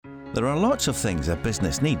There are lots of things a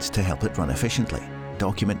business needs to help it run efficiently.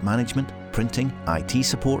 Document management, printing, IT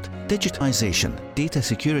support, digitization, data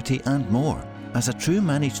security and more. As a true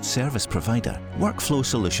managed service provider, Workflow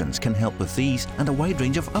Solutions can help with these and a wide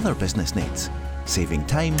range of other business needs, saving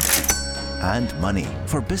time and money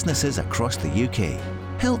for businesses across the UK.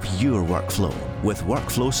 Help your workflow with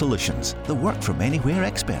Workflow Solutions, the work from anywhere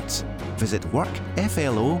experts. Visit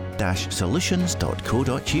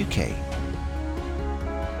workflo-solutions.co.uk.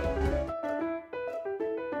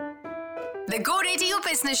 The Go Radio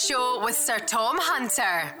Business Show with Sir Tom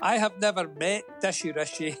Hunter. I have never met Dishy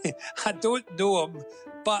Rishi. I don't know him,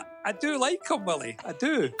 but I do like him, Willie. I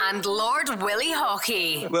do. And Lord Willie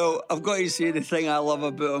Haughey. Well, I've got to say the thing I love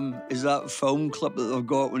about him is that film clip that they've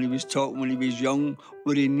got when he was talking when he was young,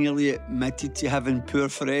 where he nearly admitted to having poor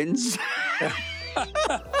friends.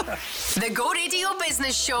 The Go Radio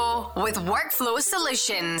Business Show with Workflow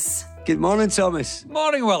Solutions. Good morning, Thomas.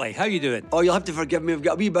 Morning, Willie. How you doing? Oh, you'll have to forgive me. I've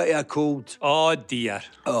got a wee bit of a cold. Oh, dear.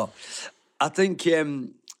 Oh, I think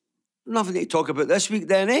nothing to talk about this week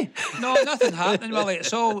then, eh? No, nothing happening, Willie.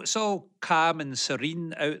 It's all calm and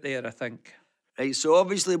serene out there, I think. Right, so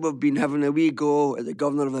obviously we've been having a wee go at the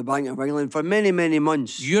Governor of the Bank of England for many, many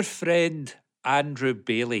months. Your friend, Andrew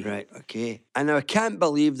Bailey. Right, okay. And I can't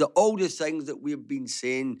believe that all the things that we've been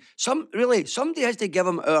saying, somebody has to give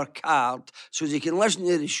him our card so he can listen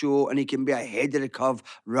to the show and he can be ahead of the curve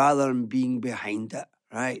rather than being behind it,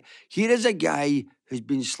 right? Here is a guy who's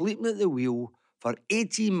been sleeping at the wheel for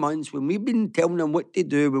 18 months when we've been telling him what to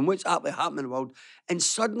do and what's actually happening in the world. And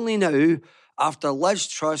suddenly now, after Liz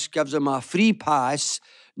Truss gives him a free pass,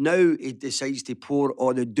 now he decides to pour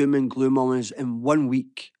all the doom and gloom on us in 1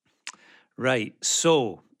 week. Right,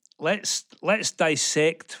 so let's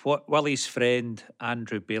dissect what Willie's friend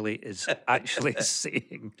Andrew Bailey is actually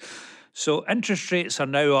saying. So interest rates are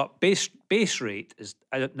now up, base rate is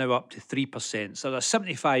now up to 3%, so there's a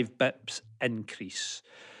 75 bips increase.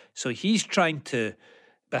 So he's trying to,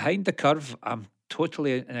 behind the curve, I'm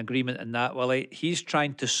totally in agreement in that, Willie, he's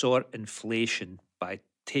trying to sort inflation by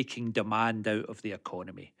taking demand out of the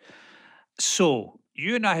economy. So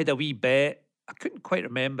you and I had a wee bet. I couldn't quite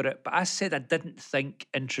remember it, but I said I didn't think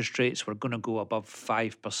interest rates were going to go above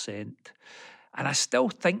 5%. And I still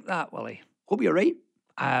think that, Willie. Hope you're right.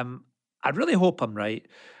 I really hope I'm right.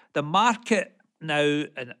 The market now,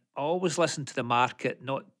 and I always listen to the market,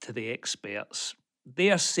 not to the experts,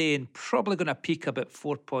 they are saying probably going to peak about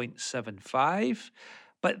 4.75.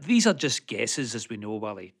 But these are just guesses, as we know,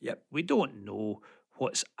 Willie. Yep. We don't know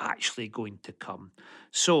what's actually going to come.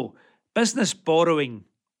 So business borrowing,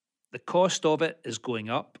 the cost of it is going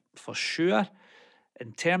up for sure.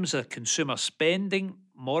 In terms of consumer spending,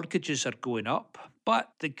 mortgages are going up.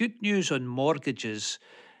 But the good news on mortgages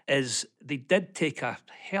is they did take a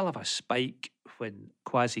hell of a spike when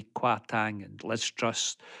Kwasi Kwarteng and Liz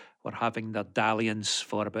Truss were having their dalliance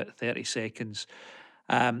for about 30 seconds.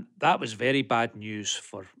 That was very bad news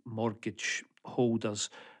for mortgage holders.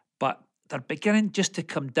 But they're beginning just to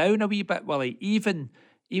come down a wee bit, Willie. Even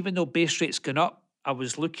though base rate's gone up, I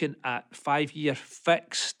was looking at 5-year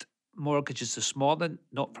fixed mortgages this morning,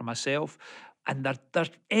 not for myself, and they're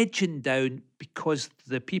edging down because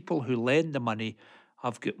the people who lend the money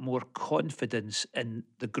have got more confidence in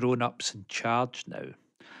the grown-ups in charge now.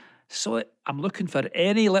 So I'm looking for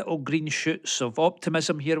any little green shoots of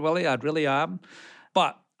optimism here, Willie, I really am.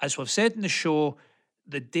 But as we've said in the show,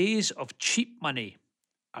 the days of cheap money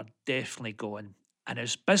are definitely going. And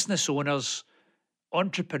as business owners,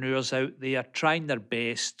 entrepreneurs out there trying their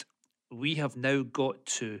best, we have now got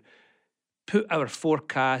to put our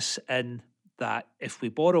forecasts in that if we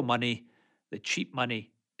borrow money, the cheap money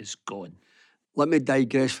is gone. Let me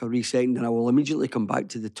digress for a wee second and I will immediately come back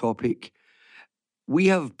to the topic. We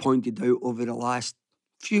have pointed out over the last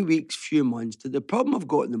few weeks, few months, that the problem I've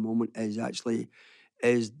got at the moment is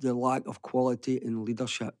the lack of quality in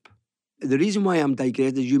leadership. The reason why I'm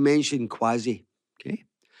digressed is you mentioned Kwasi, okay?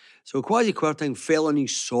 So Kwasi Kwarteng fell on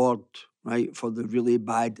his sword, right, for the really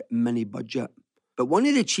bad mini budget. But one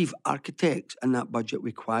of the chief architects in that budget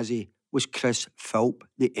with Kwasi was Chris Philp,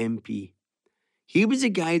 the MP. He was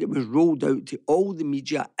the guy that was rolled out to all the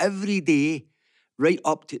media every day, right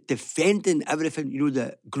up to defending everything,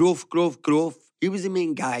 the growth. He was the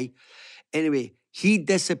main guy. Anyway, he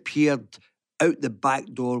disappeared out the back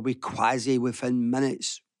door with Kwasi within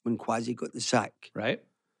minutes when Kwasi got the sack. Right.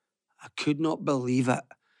 I could not believe it.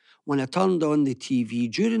 When I turned on the TV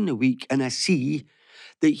during the week and I see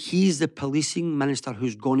that he's the policing minister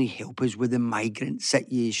who's going to help us with the migrant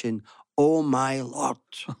situation. Oh, my Lord.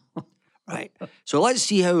 Right. So let's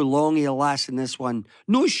see how long he'll last in this one.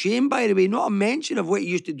 No shame, by the way, not a mention of what he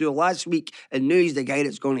used to do last week, and now he's the guy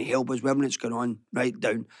that's going to help us when it's going on right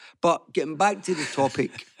down. But getting back to the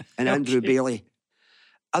topic and Andrew Bailey,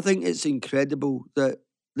 I think it's incredible that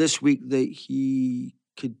this week that he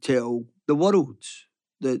could tell the world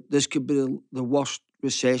that this could be the worst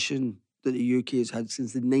recession that the UK has had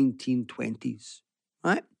since the 1920s,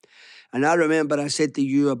 right? And I remember I said to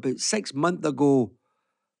you about 6 months ago,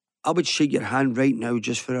 I would shake your hand right now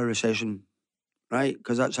just for a recession, right?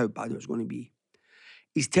 Because that's how bad it was going to be.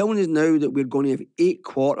 He's telling us now that we're going to have 8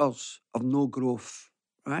 quarters of no growth,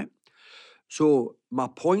 right? So my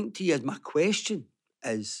point to you is, my question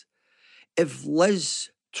is, if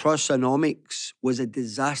Liz Trussonomics was a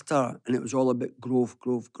disaster and it was all about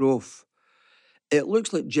growth, it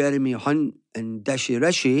looks like Jeremy Hunt and Dishy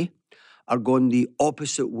Rishi are going the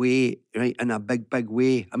opposite way, right, in a big, big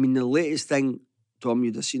way. I mean, the latest thing, Tom,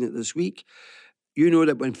 you'd have seen it this week. You know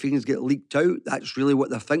that when things get leaked out, that's really what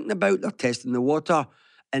they're thinking about. They're testing the water.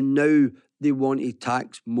 And now they want to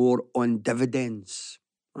tax more on dividends.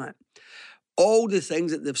 Right. All the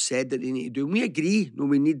things that they've said that they need to do, and we agree,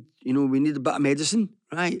 we need a bit of medicine,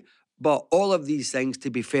 right? But all of these things,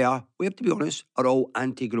 to be fair, we have to be honest, are all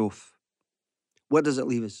anti-growth. Where does it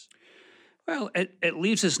leave us? Well, it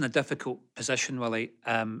leaves us in a difficult position, Willie.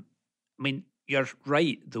 I mean, you're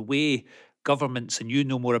right. The way governments, and you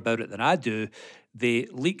know more about it than I do, they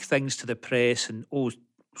leak things to the press and,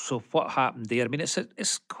 so what happened there? I mean,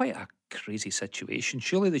 it's quite a crazy situation.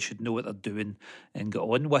 Surely they should know what they're doing and get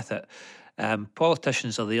on with it.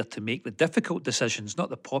 Politicians are there to make the difficult decisions, not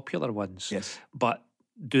the popular ones. Yes. But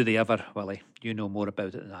do they ever, Willie? You know more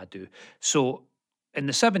about it than I do. So in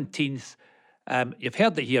the 17th, you've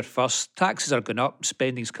heard it here first. Taxes are going up,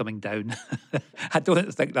 spending's coming down. I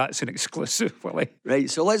don't think that's an exclusive, Willie. Right,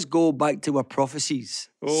 so let's go back to our prophecies.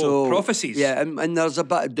 Prophecies. Yeah, and there's a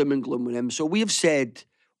bit of doom and gloom with them. So we've said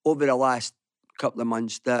over the last couple of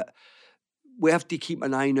months that we have to keep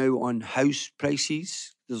an eye now on house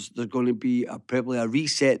prices. There's going to be probably a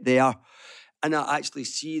reset there. And I actually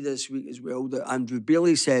see this week as well that Andrew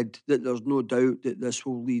Bailey said that there's no doubt that this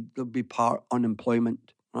will lead, there'll be part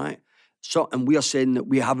unemployment, right? So, and we are saying that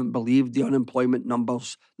we haven't believed the unemployment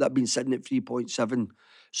numbers that have been sitting at 3.7.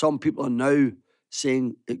 Some people are now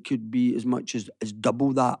saying it could be as much as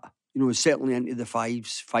double that, certainly into the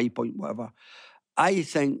 5 point whatever. I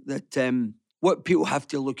think that what people have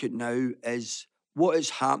to look at now is what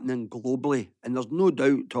is happening globally. And there's no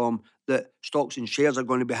doubt, Tom, that stocks and shares are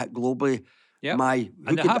going to be hit globally. Yeah,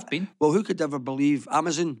 and they have been. Well, who could ever believe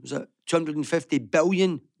Amazon was at 250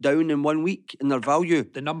 billion down in 1 week in their value?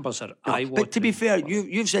 The numbers are eye-watering. But to be fair,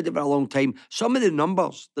 you've said it for a long time. Some of the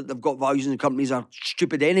numbers that they've got values in the companies are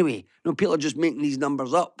stupid anyway. People are just making these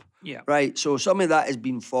numbers up. Yeah. Right. So some of that has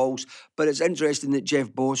been false. But it's interesting that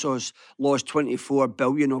Jeff Bezos lost 24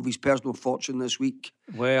 billion of his personal fortune this week.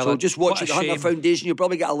 Well, so just watch the Hunter Foundation. You'll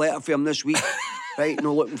probably get a letter from him this week. Right,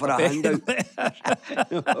 no looking for a handout.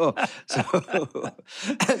 So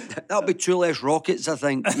that'll be 2 less rockets, I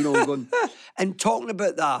think. Going. And talking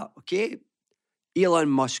about that, okay, Elon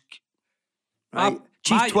Musk, right?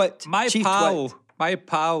 My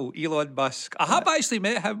pal, Elon Musk. I have actually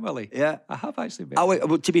met him, Willie. Yeah, I have actually met him.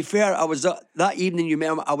 Well, to be fair, I was that evening you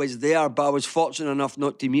met him. I was there, but I was fortunate enough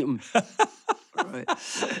not to meet him. Right.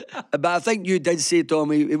 But I think you did say,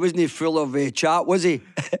 Tom, he wasn't full of chat, was he?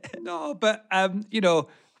 No, but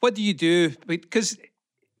what do you do? Because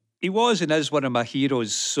he was and is one of my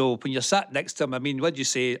heroes. So when you're sat next to him, I mean, what do you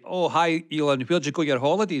say? Oh, hi, Elon, where'd you go your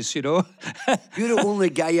holidays, You're the only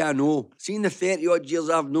guy I know. Seeing the 30-odd years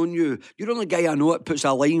I've known you, you're the only guy I know that puts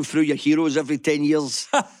a line through your heroes every 10 years.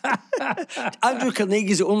 Andrew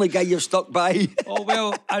Carnegie's the only guy you've stuck by. Oh,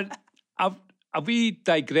 well, a wee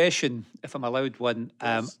digression, if I'm allowed one.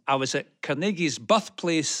 Yes. I was at Carnegie's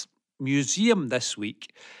birthplace museum this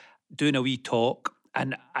week doing a wee talk,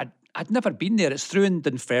 and I'd never been there. It's through in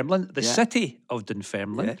Dunfermline, the city of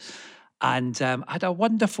Dunfermline. Yes. And I had a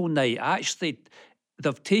wonderful night.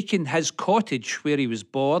 They've taken his cottage where he was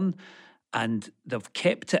born and they've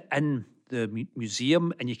kept it in the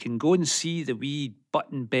museum, and you can go and see the wee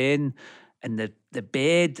button Ben and the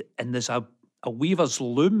bed, and there's a weaver's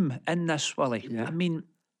loom in this, Willie. Yeah. I mean,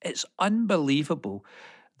 it's unbelievable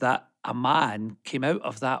that a man came out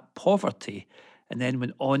of that poverty and then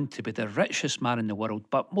went on to be the richest man in the world.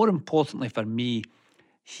 But more importantly for me,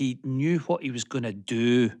 he knew what he was going to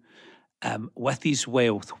do with his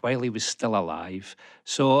wealth while he was still alive.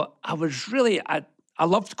 So I was really, I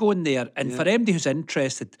loved going there. And for anybody who's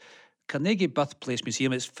interested, Carnegie Birthplace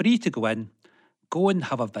Museum, it's free to go in. Go and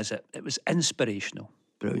have a visit. It was inspirational.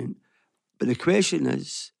 Brilliant. But the question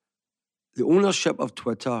is, the ownership of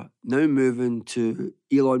Twitter now moving to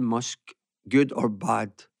Elon Musk, good or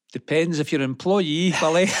bad? Depends if you're an employee,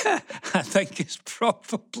 Billy. I think it's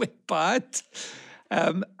probably bad.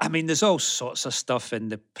 I mean, there's all sorts of stuff in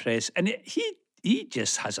the press, and he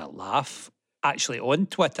just has a laugh actually on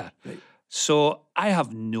Twitter. Right. So I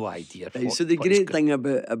have no idea. Right, so the great thing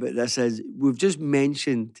about this is we've just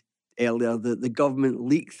mentioned earlier that the government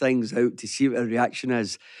leak things out to see what the reaction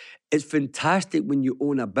is. It's fantastic when you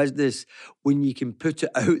own a business, when you can put it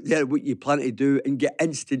out there what you plan to do and get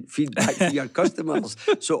instant feedback from your customers.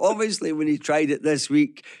 So obviously when he tried it this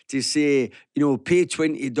week to say, pay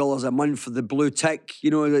 $20 a month for the blue tick,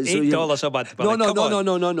 $8 a month. Billy.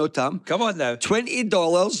 No, Tom. Come on now.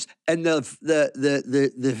 $20, and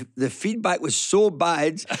the feedback was so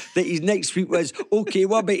bad that his next week was, okay,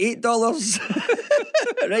 what about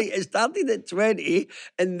 $8? Right, it started at 20,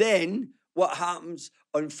 and then what happens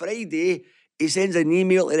on Friday, he sends an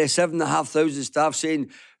email to the 7,500 staff saying,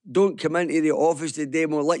 don't come into the office today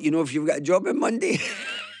and we'll let you know if you've got a job on Monday.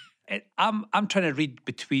 I'm trying to read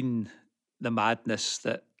between the madness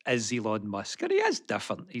that is Elon Musk. And he is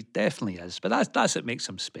different. He definitely is. But that's what makes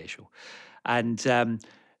him special. And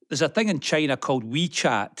there's a thing in China called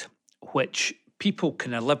WeChat, which people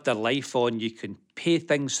can live their life on. You can pay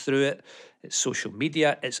things through it. It's social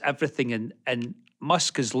media. It's everything. And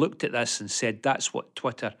Musk has looked at this and said that's what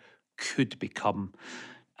Twitter could become.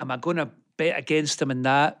 Am I going to bet against him in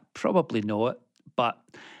that? Probably not. But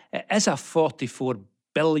it is a $44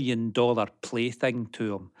 billion plaything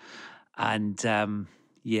to him. And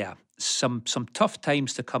some tough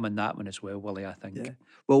times to come in that one as well, Willie, I think. Yeah.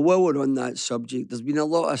 Well, while we're on that subject, there's been a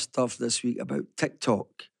lot of stuff this week about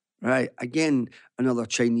TikTok, right? Again, another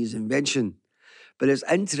Chinese invention. But it's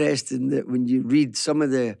interesting that when you read some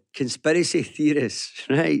of the conspiracy theorists,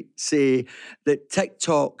 right, say that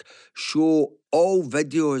TikTok show all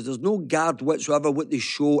videos. There's no guard whatsoever what they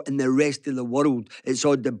show in the rest of the world. It's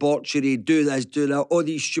all debauchery, do this, do that, all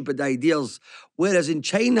these stupid ideas. Whereas in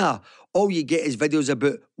China, all you get is videos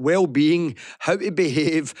about well-being, how to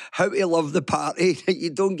behave, how to love the party.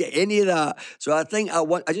 You don't get any of that. So I think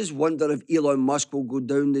I just wonder if Elon Musk will go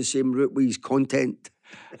down the same route with his content.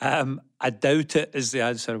 I doubt it is the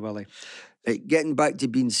answer, Willie. Right, getting back to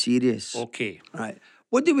being serious. Okay. Right.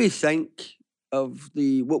 What do we think of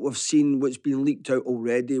what we've seen, what's been leaked out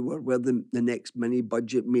already, where the next mini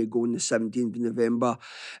budget may go on the 17th of November?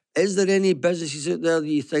 Is there any businesses out there that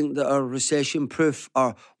you think that are recession-proof,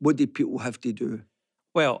 or what do people have to do?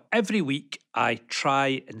 Well, every week I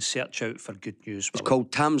try and search out for good news. It's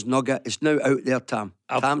called Tam's Nugget. It's now out there, Tam.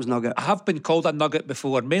 Tam's Nugget. I have been called a nugget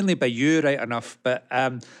before, mainly by you, right enough. But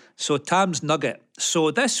so Tam's Nugget.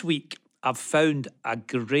 So this week I've found a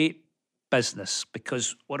great business,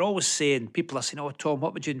 because we're always saying, people are saying, oh, Tom,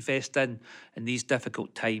 what would you invest in these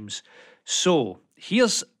difficult times? So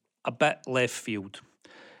here's a bit left field.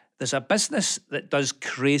 There's a business that does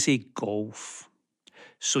crazy golf.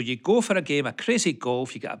 So you go for a game of crazy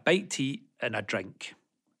golf, you get a bite to eat and a drink.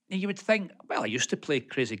 And you would think, well, I used to play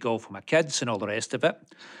crazy golf with my kids and all the rest of it.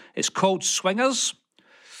 It's called Swingers.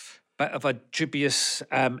 Bit of a dubious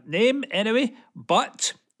name anyway,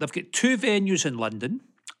 but they've got 2 venues in London.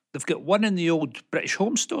 They've got one in the old British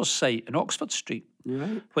Home Stores site in Oxford Street,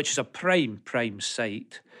 right, which is a prime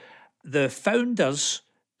site. The founders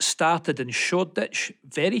started in Shoreditch,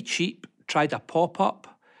 very cheap, tried a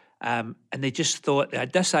pop-up, and they just thought they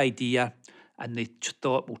had this idea and they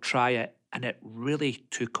thought, we'll try it, and it really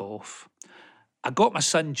took off. I got my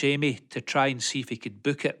son Jamie to try and see if he could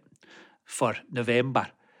book it for November.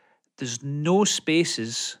 There's no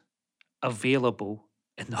spaces available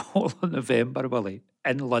in the whole of November, Willie,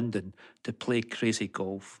 in London to play crazy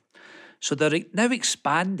golf. So they're now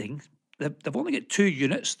expanding. They've only got 2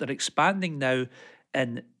 units. They're expanding now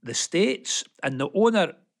in the States, and the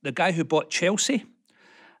owner, the guy who bought Chelsea,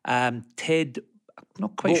 Ted, I'm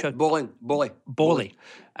not quite sure. Boley.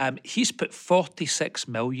 He's put 46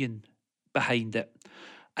 million behind it.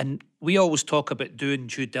 And we always talk about doing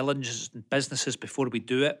due diligence in businesses before we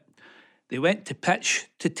do it. They went to pitch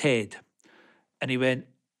to Ted, and he went,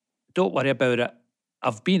 don't worry about it.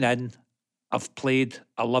 I've been in, I've played,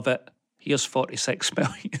 I love it. Here's 46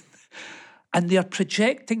 million. And they're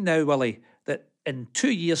projecting now, Willie, that in 2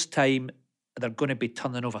 years' time, they're going to be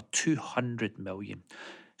turning over 200 million.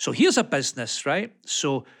 So here's a business, right?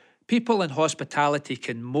 So people in hospitality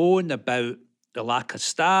can moan about the lack of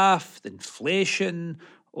staff, the inflation,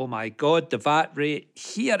 oh my God, the VAT rate.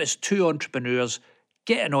 Here is 2 entrepreneurs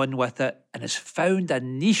getting on with it and has found a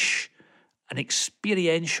niche, an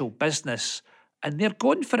experiential business, and they're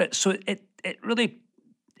going for it. So it really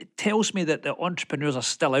tells me that the entrepreneurs are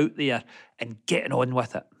still out there and getting on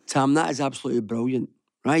with it. Tam, that is absolutely brilliant,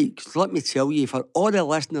 right? 'Cause let me tell you, for all the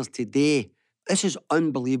listeners today, this is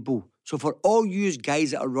unbelievable. So for all you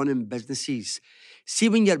guys that are running businesses, see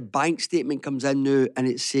when your bank statement comes in now and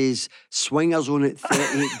it says swingers on at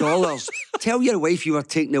 $38, tell your wife you were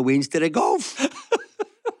taking the Waynes to the golf.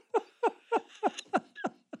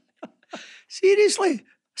 Seriously,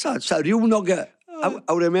 it's a real nugget.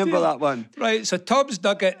 I'll remember that one. Right, so Tom's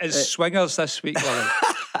nugget is swingers this week, Willie.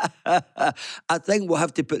 I think we'll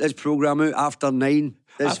have to put this programme out after 9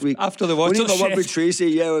 this week. After the We need to work watershed. with Tracy,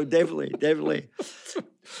 yeah, well, definitely.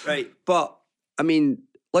 Right, but, I mean,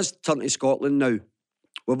 let's turn to Scotland now.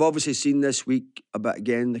 We've obviously seen this week about,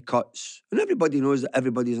 again, the cuts. And everybody knows that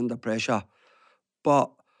everybody's under pressure.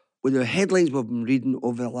 But with the headlines we've been reading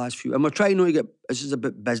over the last few, and we're trying not to get, this is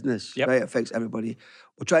about business, Yep. right? It affects everybody.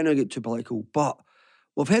 We're trying not to get too political. But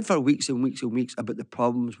we've heard for weeks and weeks and weeks about the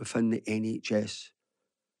problems within the NHS.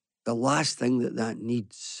 The last thing that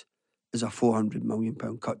needs is a £400 million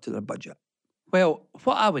cut to their budget. Well,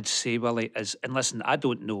 what I would say, Willie, is, and listen, I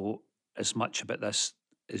don't know as much about this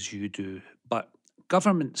as you do, but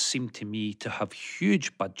governments seem to me to have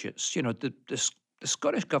huge budgets. You know, the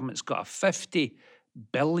Scottish government's got a £50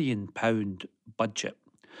 billion budget.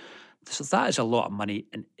 So that is a lot of money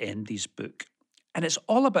in MD's book. And it's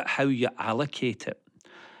all about how you allocate it.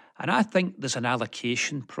 And I think there's an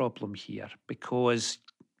allocation problem here because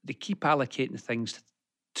they keep allocating things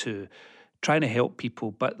to trying to help people,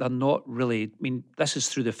 but they're not really. I mean, this is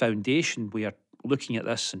through the foundation. We are looking at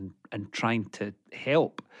this and trying to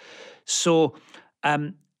help. So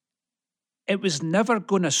it was never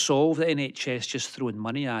going to solve the NHS just throwing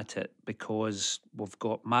money at it because we've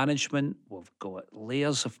got management, we've got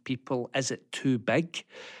layers of people. Is it too big?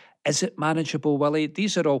 Is it manageable, Willie?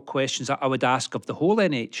 These are all questions that I would ask of the whole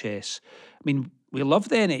NHS. I mean, we love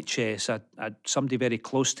the NHS. I had somebody very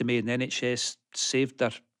close to me in the NHS saved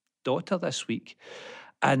their daughter this week.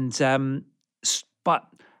 And but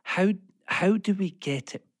how do we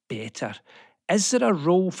get it better? Is there a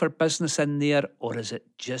role for business in there, or is it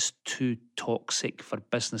just too toxic for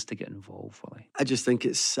business to get involved, Willie? I just think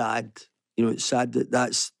it's sad. You know, it's sad that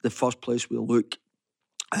that's the first place we look.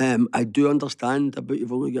 I do understand about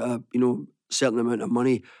you've only got a certain amount of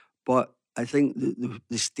money, but I think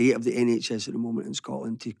the state of the NHS at the moment in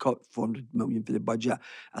Scotland, to cut 400 million for the budget,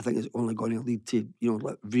 I think is only going to lead to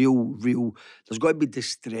like real. There's got to be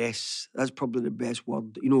distress. That's probably the best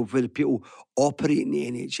word. For the people operating the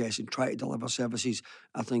NHS and try to deliver services,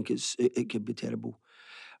 I think it could be terrible.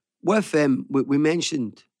 With we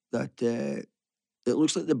mentioned that it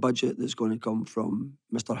looks like the budget that's going to come from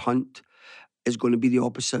Mr. Hunt is going to be the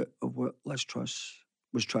opposite of what Liz Truss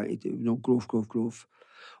was trying to do. Growth.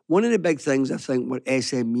 One of the big things I think where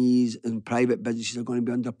SMEs and private businesses are going to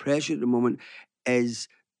be under pressure at the moment is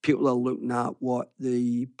people are looking at what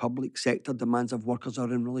the public sector demands of workers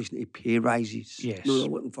are in relation to pay rises. Yes. They're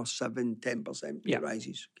looking for 7-10% pay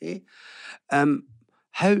rises. Okay.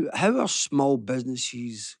 How are small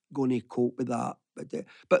businesses going to cope with that?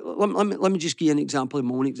 But let me just give you an example,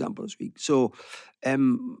 my own example this week. So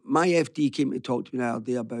my FD came to talk to me the other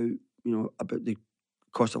day about the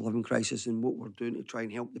cost of living crisis and what we're doing to try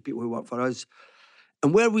and help the people who work for us.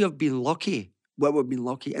 And where we've been lucky,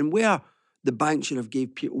 and where the bank should have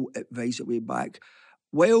gave people advice at way back,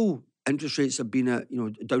 while interest rates have been at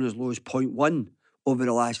down as low as 0.1 over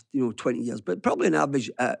the last 20 years, but probably an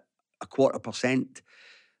average at 0.25%.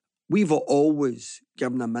 We've always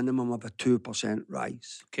given a minimum of a 2%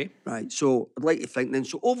 rise. Okay. Right. So I'd like to think then,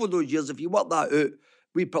 so over those years, if you work that out,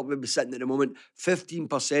 we'd probably be sitting at the moment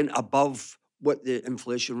 15% above what the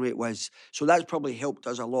inflation rate was. So that's probably helped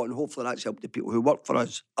us a lot, and hopefully that's helped the people who work for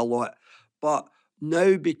us a lot. But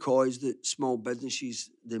now, because the small businesses,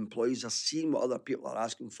 the employees are seeing what other people are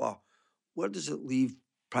asking for, where does it leave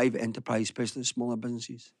private enterprise, especially smaller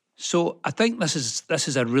businesses? So I think this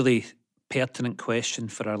is a really pertinent question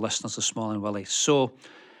for our listeners this morning, Willie. So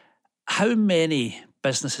how many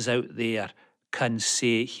businesses out there can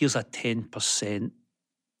say, here's a 10%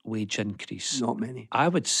 wage increase? Not many. I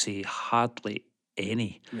would say hardly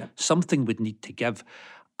any. Yeah. Something would need to give.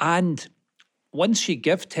 And once you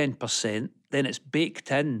give 10%, then it's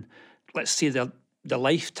baked in. Let's say the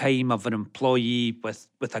lifetime of an employee with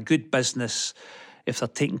a good business, if they're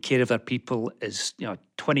taking care of their people, is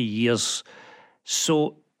 20 years.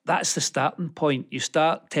 So that's the starting point. You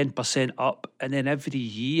start 10% up, and then every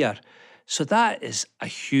year. So that is a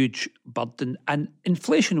huge burden. And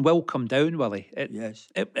inflation will come down, Willie. Yes.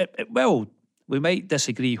 It will. We might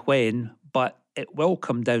disagree when, but it will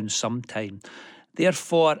come down sometime.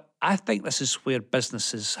 Therefore, I think this is where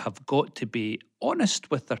businesses have got to be honest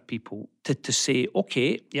with their people to say,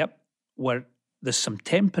 okay, yep, we're there's some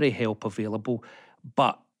temporary help available,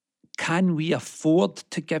 but can we afford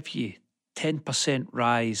to give you 10%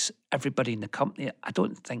 rise, everybody in the company? I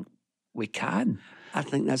don't think we can. I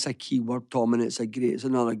think that's a key word, Tom, and it's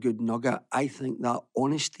another good nugget. I think that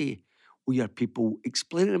honesty with your people,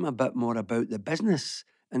 explaining them a bit more about the business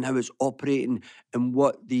and how it's operating and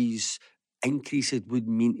what these increases would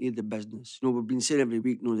mean to the business. We've been saying every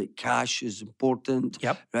week, that cash is important,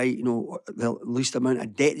 right? The least amount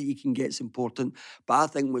of debt that you can get is important. But I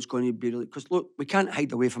think what's going to be really, because look, we can't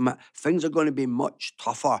hide away from it. Things are going to be much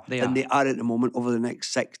tougher than they are at the moment over the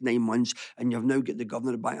next 6-9 months. And you've now got the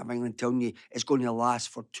Governor of the Bank of England telling you it's going to last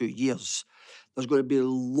for 2 years. There's going to be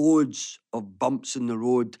loads of bumps in the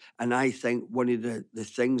road. And I think one of the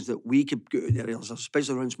things that we could go to there,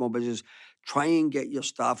 especially around small business, try and get your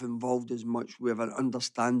staff involved as much with an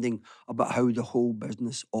understanding about how the whole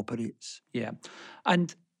business operates. Yeah.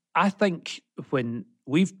 And I think when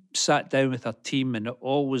we've sat down with our team and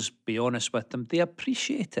always be honest with them, they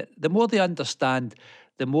appreciate it. The more they understand,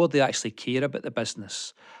 the more they actually care about the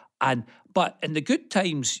business. But in the good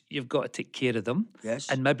times, you've got to take care of them. Yes.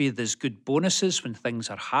 And maybe there's good bonuses when things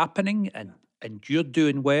are happening and you're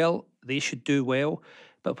doing well, they should do well.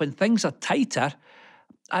 But when things are tighter,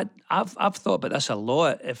 I've thought about this a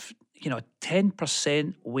lot. If,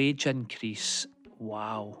 10% wage increase,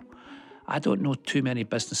 wow. I don't know too many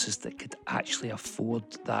businesses that could actually afford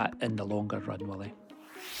that in the longer run, Willie.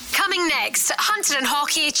 Coming next, Hunter and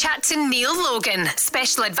Haughey chat to Neil Logan,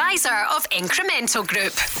 Special Advisor of Incremental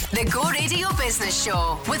Group. The Go Radio Business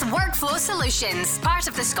Show with Workflow Solutions, part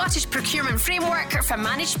of the Scottish Procurement Framework for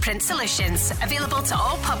Managed Print Solutions, available to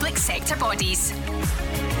all public sector bodies.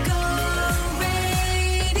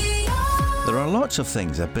 There are lots of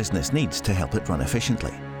things a business needs to help it run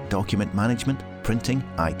efficiently. Document management, printing,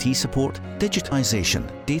 IT support, digitisation,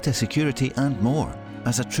 data security and more.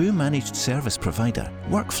 As a true managed service provider,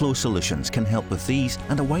 Workflow Solutions can help with these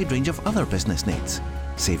and a wide range of other business needs,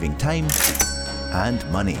 saving time and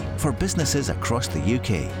money for businesses across the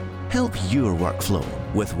UK. Help your workflow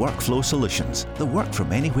with Workflow Solutions, the work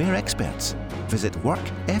from anywhere experts. Visit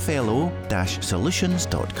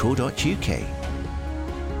workflo-solutions.co.uk.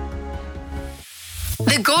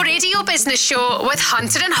 The Go Radio Business Show with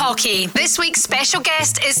Hunter and Haughey. This week's special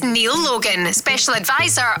guest is Neil Logan, Special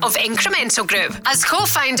Advisor of Incremental Group. As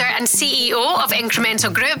co-founder and CEO of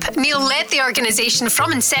Incremental Group, Neil led the organisation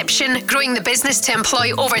from inception, growing the business to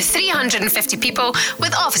employ over 350 people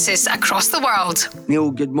with offices across the world. Neil,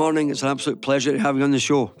 good morning. It's an absolute pleasure to have you on the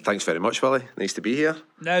show. Thanks very much, Willie. Nice to be here.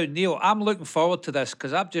 Now, Neil, I'm looking forward to this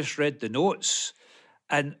because I've just read the notes.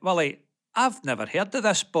 And, Willie, I've never heard of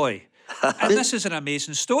this boy. And this is an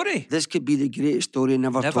amazing story. This could be the greatest story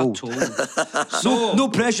never told. So, no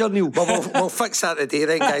pressure, Neil. Well, we'll fix that today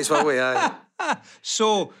then, guys, will we?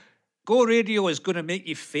 So, Go Radio is going to make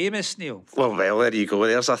you famous, Neil. Well, there you go.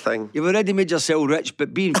 There's a thing. You've already made yourself rich,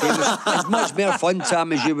 but being famous is much more fun,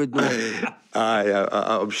 Sam, as you would know. Aye,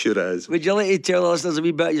 I'm sure it is. Would you like to tell us a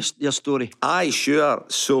wee bit of your story? Aye, sure.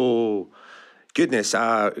 So, goodness,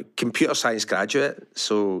 computer science graduate.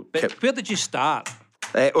 So, But where did you start?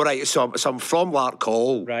 All right, so I'm from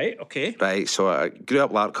Larkhall. Right, okay. Right, so I grew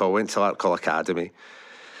up Larkhall, went to Larkhall Academy.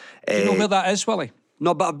 Do you know where that is, Willie?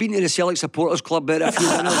 No, but I've been to the Celtic Supporters Club there a few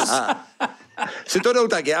minutes. So don't hold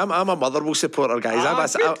that again. I'm a Motherwell supporter,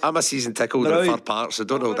 guys. I'm a season ticket holder at Fir Park, so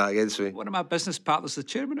don't hold that against me. One of my business partners, the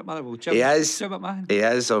chairman at Motherwell. He is. Jim McMahon. He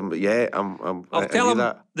is. Yeah, I'll tell him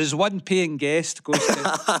that. There's one paying guest goes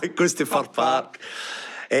to goes to Fir Park.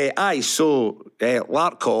 So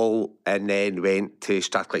Larkhall, and then went to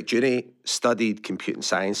Strathclyde Uni, studied computing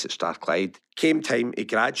science at Strathclyde. Came time to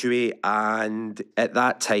graduate, and at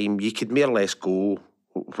that time you could more or less go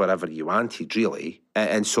wherever you wanted, really.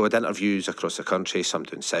 And so I had interviews across the country, some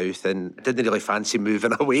down south, and didn't really fancy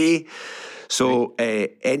moving away. So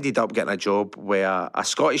ended up getting a job with a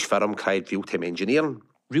Scottish firm called Real-Time Engineering.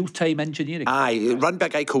 Real-time engineering? Aye, run by a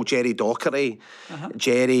guy called Jerry Dockery.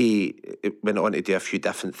 Jerry went on to do a few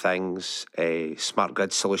different things, Smart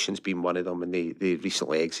Grid Solutions being one of them, and they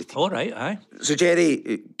recently exited. All right, aye. So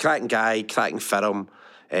Jerry, cracking guy, cracking firm,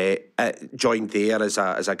 joined there as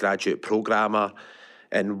a graduate programmer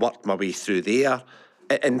and worked my way through there.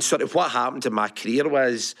 And sort of what happened in my career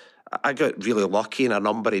was I got really lucky in a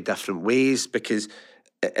number of different ways, because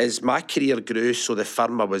as my career grew, so the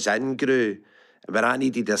firm I was in grew. When I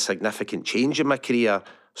needed a significant change in my career,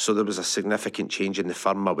 so there was a significant change in the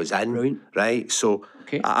firm I was in, right? So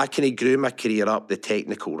I kind of grew my career up the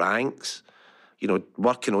technical ranks,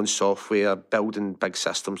 working on software, building big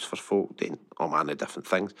systems for folk, doing all manner of different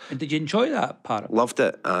things. And did you enjoy that part of it? Loved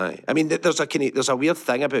it, aye. I mean, there's a weird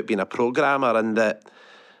thing about being a programmer, in that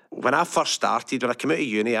when I first started, when I came out of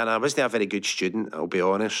uni, and I wasn't a very good student, I'll be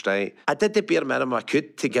honest, right? I did the bare minimum I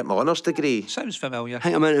could to get my honours degree. Sounds familiar. I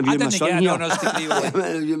think I'm interviewing my son didn't here. get an honours degree.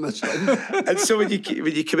 I'm interviewing my son. And so when you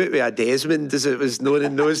come out with a Desmond, as it was known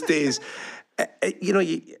in those days, you know,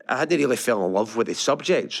 I hadn't really fell in love with the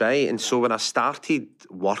subject, right? And so when I started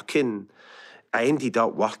working, I ended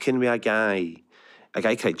up working with a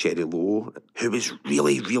guy called Jerry Lowe, who was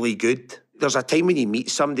really, really good. There's a time when you meet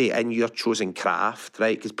somebody in your chosen craft,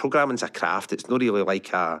 right? Because programming's a craft. It's not really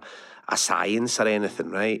like a science or anything,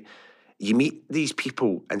 right? You meet these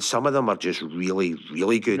people and some of them are just really,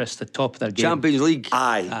 really good. It's the top of their game. Champions League.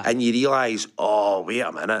 Aye. And you realise, oh, wait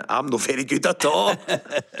a minute, I'm not very good at all.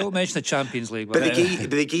 Don't mention the Champions League. But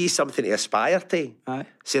they give you something to aspire to. Aye.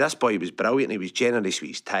 See, this boy was brilliant. He was generous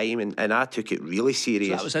with his time, and I took it really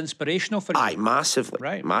serious. So that was inspirational for you? Aye, massively.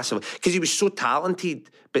 Right. Massively. Because he was so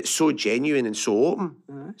talented, but so genuine and so open.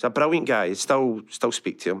 He's a brilliant guy. I still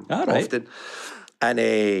speak to him often. And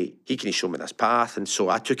he can show me this path. And so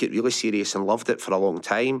I took it really serious and loved it for a long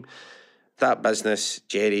time. That business,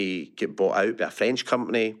 Jerry, got bought out by a French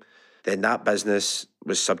company. Then that business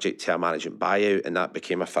was subject to a management buyout, and that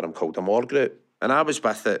became a firm called the Moore Group. And I was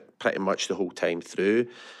with it pretty much the whole time through.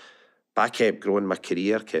 But I kept growing my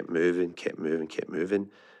career, kept moving.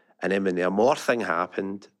 And then when the Amore thing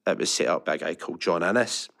happened, it was set up by a guy called John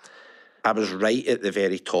Innes. I was right at the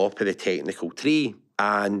very top of the technical tree.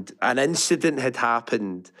 And an incident had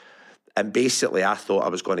happened, and basically I thought I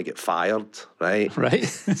was going to get fired, right? Right.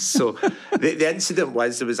 So the incident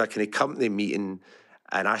was, there was a kind of company meeting,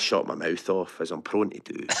 and I shot my mouth off, as I'm prone to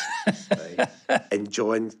do. Right? And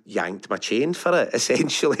John yanked my chain for it,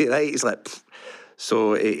 essentially, right? He's like, pfft.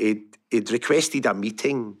 So he'd requested a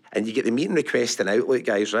meeting, and you get the meeting request in Outlook,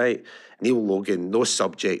 guys, right? Neil Logan, no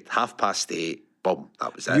subject, 8:30. Boom,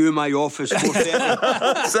 that was it. You in my office, 4:30.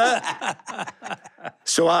 That's it.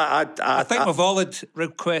 So I think we've all had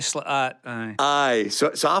requests like that. Aye. So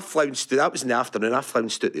I flounced, that was in the afternoon, I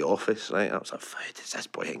flounced at the office, right? I was like, how does this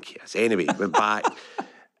boy think he is? Anyway, went back,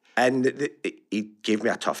 and he gave me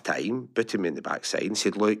a tough time, put me in the backside and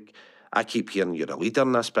said, look, I keep hearing you're a leader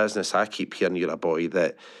in this business. I keep hearing you're a boy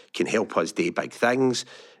that can help us do big things,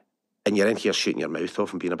 and you're in here shooting your mouth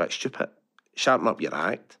off and being a bit stupid. Sharpen up your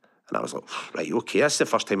act. And I was like, right, okay, that's the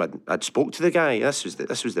first time I'd spoke to the guy. This was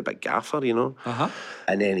the big gaffer, you know.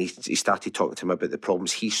 And then he started talking to him about the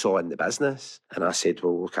problems he saw in the business. And I said,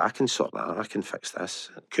 well, look, I can sort that. I can fix this.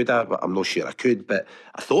 Could I? But I'm not sure I could. But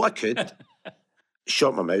I thought I could.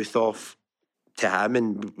 Shut my mouth off to him,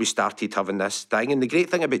 and we started having this thing. And the great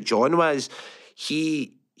thing about John was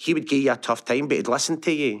he would give you a tough time, but he'd listen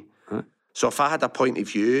to you. So if I had a point of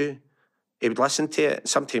view, he would listen to it.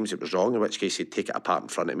 Sometimes it was wrong, in which case he'd take it apart in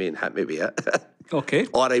front of me and hit me with it. Okay.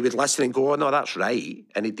 Or he would listen and go, oh, no, that's right.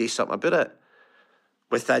 And he'd do something about it.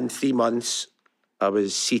 Within 3 months, I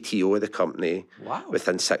was CTO of the company. Wow.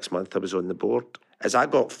 Within 6 months, I was on the board. As I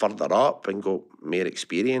got further up and got more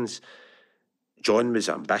experience, John was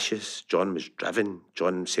ambitious. John was driven.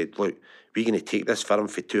 John said, look, we're going to take this firm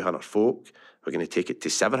for 200 folk. We're going to take it to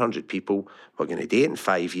 700 people. We're going to do it in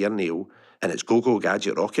 5 years, Neil. And it's go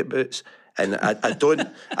gadget rocket boots. And I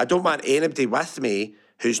don't want anybody with me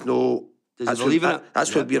who's no. That's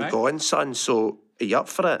where we're going, son. So are you up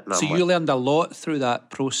for it? And so you learned a lot through that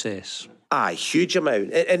process. Aye, huge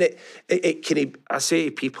amount. And it can, I say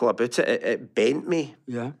to people about it, it bent me.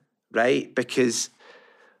 Yeah. Right? Because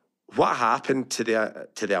what happened to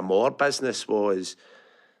the Amore business was,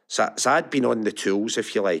 so I'd been on the tools,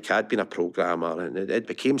 if you like. I'd been a programmer, and it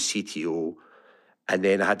became CTO. And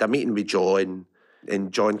then I had a meeting with John,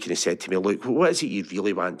 and John kind of said to me, look, what is it you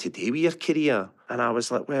really want to do with your career? And I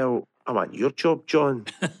was like, well, I want your job, John.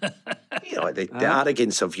 You know, the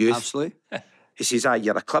arrogance of youth. Absolutely. He says,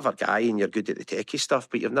 you're a clever guy and you're good at the techie stuff,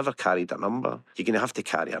 but you've never carried a number. You're going to have to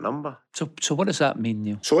carry a number. So what does that mean,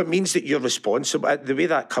 Neil? So it means that you're responsible. The way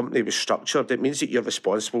that company was structured, it means that you're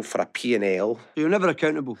responsible for a P&L. You're never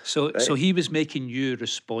accountable. So he was making you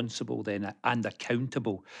responsible then and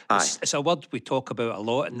accountable. It's a word we talk about a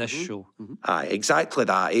lot in this show. Aye, exactly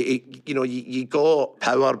that. You got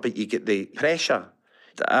power, but you get the pressure.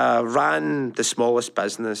 I ran the smallest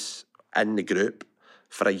business in the group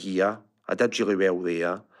for a year. I did really well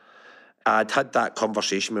there. I'd had that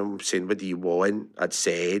conversation with him saying, what do you want? I'd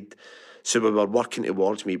said. So we were working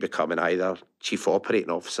towards me becoming either chief operating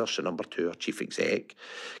officer, so number 2, or chief exec.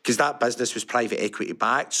 Because that business was private equity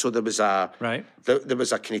backed, so there was a there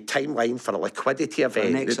was a kind of timeline for a liquidity event.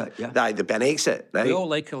 An exit, yeah. There'd be an exit, right? We all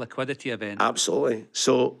like a liquidity event. Absolutely.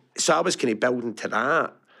 So I was kind of building to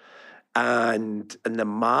that. And in the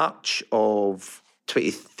March of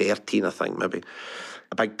 2013, I think, maybe.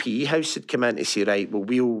 A big PE house had come in to say, right, well,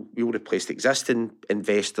 we'll replace the existing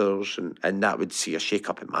investors, and that would see a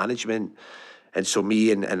shake-up in management. And so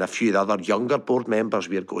me and a few of the other younger board members,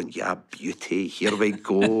 we were going, yeah, beauty, here we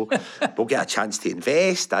go. We'll get a chance to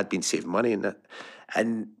invest. I'd been saving money in it.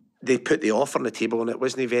 And they put the offer on the table and it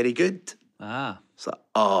wasn't very good. It's like,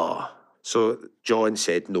 oh. So John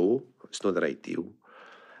said, no, it's not the right deal.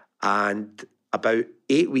 And about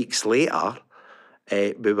 8 weeks later,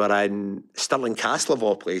 we were in Stirling Castle of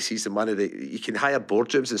all places, and you can hire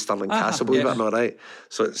boardrooms in Stirling Castle, believe it or not, right?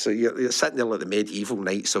 So you're sitting there like the medieval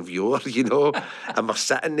knights of yore, you know, and we're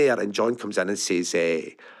sitting there, and John comes in and says,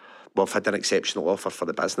 well, I've had an exceptional offer for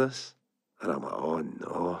the business. And I'm like, oh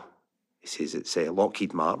no. He says, it's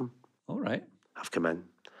Lockheed Martin. All right. I've come in,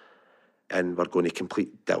 and we're going to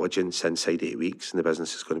complete diligence inside 8 weeks, and the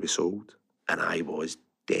business is going to be sold. And I was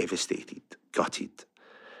devastated, gutted.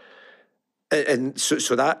 And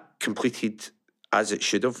so that completed as it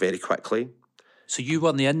should have very quickly. So you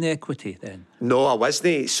weren't in the equity then? No, I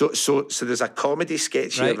wasn't. So there's a comedy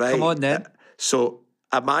sketch here, right? Come on then. So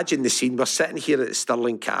imagine the scene. We're sitting here at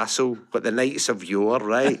Stirling Castle with the knights of yore,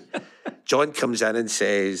 right? John comes in and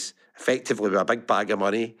says, effectively with a big bag of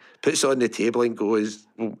money, puts it on the table and goes,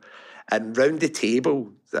 and round the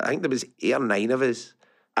table, I think there was 8 or 9 of us,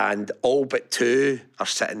 and all but 2 are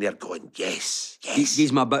sitting there going, yes, yes.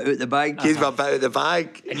 He's my bit out the bag. He's my bit out the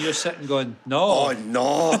bag. And you're sitting going, no. Oh,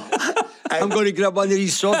 no. I'm going to grab one of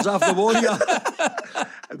these swords off the warrior.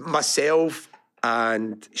 Myself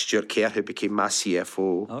and Stuart Kerr, who became my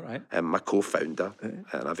CFO, all right, and my co-founder, and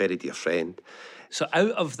a very dear friend. So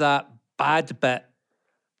out of that bad bit,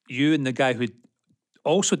 you and the guy who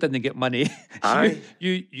also didn't get money,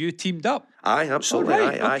 you teamed up. Aye, absolutely.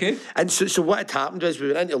 Right, aye. okay. And so what had happened was we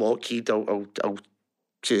went into Lockheed. I'll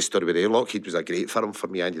say the story with you. Lockheed was a great firm for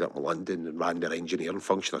me. I ended up in London and ran their engineering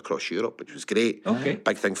function across Europe, which was great. Okay.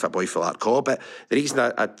 Big thing for a boy for that call. But the reason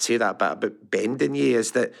I'd say that bit about bending you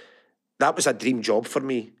is that was a dream job for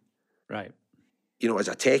me. Right. You know, as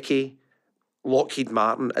a techie, Lockheed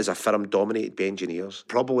Martin is a firm dominated by engineers,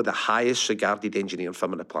 probably the highest regarded engineering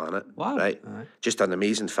firm on the planet. Wow. Right? Just an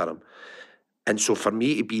amazing firm. And so for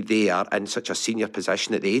me to be there in such a senior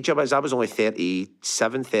position at the age I was only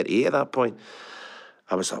 37, 38 at that point,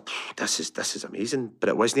 I was like, this is amazing. But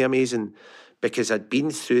it wasn't amazing because I'd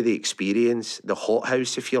been through the experience, the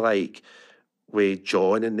hothouse, if you like, with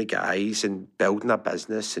John and the guys and building a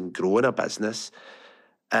business and growing a business.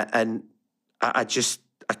 And I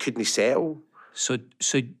couldn't settle. So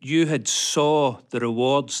you had saw the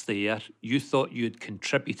rewards there, you thought you had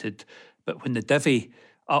contributed, but when the divvy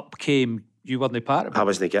up came, you weren't part of it. I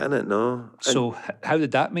wasn't getting it, no. So how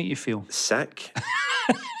did that make you feel? Sick.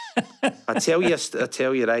 I tell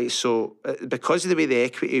you, right, so because of the way the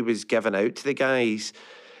equity was given out to the guys,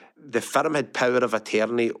 the firm had power of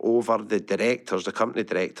attorney over the directors, the company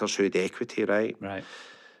directors who had equity, right? Right.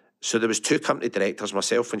 So there was 2 company directors,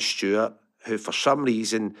 myself and Stuart, who for some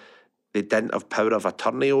reason they didn't have power of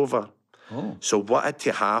attorney over. Oh. So what had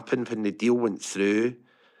to happen when the deal went through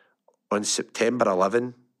on September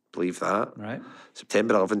 11, believe that? Right.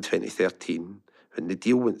 September 11, 2013, when the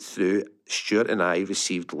deal went through, Stuart and I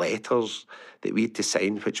received letters that we had to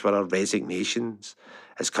sign, which were our resignations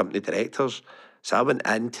as company directors. So I went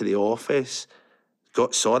into the office,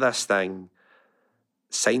 saw this thing,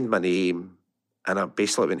 signed my name, and I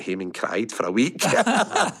basically went home and cried for a week.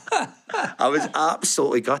 I was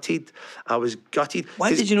absolutely gutted. I was gutted.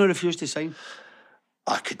 Why did you not refuse to sign?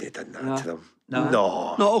 I couldn't have done that to them.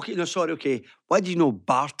 No. No, okay, no, sorry, okay. Why did you not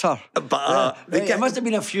barter? But It must have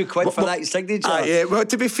been a few quid for that signature. Yeah, well,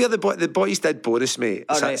 to be fair, the boys did bonus me.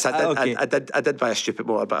 Oh, So right. I did buy a stupid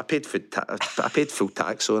motor, but I paid full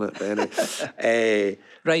tax on it. But anyway.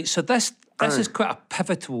 Right, so this is quite a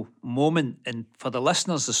pivotal moment, and for the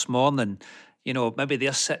listeners this morning, you know, maybe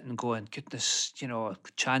they're sitting going, goodness, you know,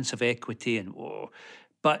 chance of equity and whoa.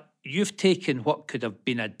 But you've taken what could have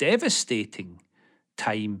been a devastating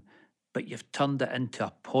time, but you've turned it into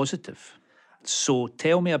a positive. So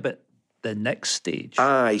tell me about the next stage.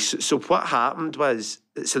 Aye, so what happened was,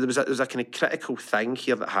 so there was a kind of critical thing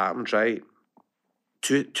here that happened, right?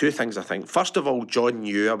 Two things, I think. First of all, John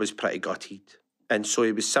knew I was pretty gutted, and so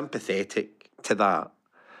he was sympathetic to that.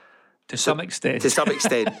 To some extent. To some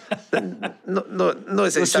extent. No,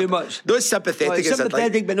 it's Not too much. Not sympathetic. Well, as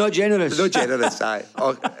sympathetic, but not generous. No generous, aye.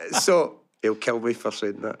 So, he'll kill me for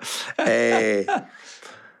saying that.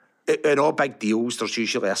 In all big deals, there's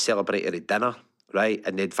usually a celebratory dinner, right?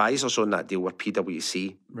 And the advisors on that deal were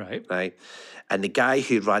PwC. Right. And the guy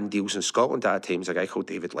who ran deals in Scotland at that time was a guy called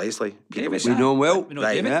David Leslie. David, PwC. We know him well. We know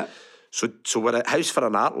Right. David. Yeah. So we're at House for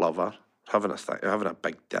an Art Lover, having a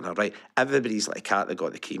big dinner, right? Everybody's like a cat that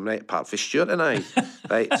got the cream, right? Apart from Stuart and I,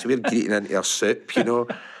 right? So we're greeting into our soup, you know.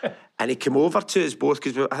 And he came over to us both,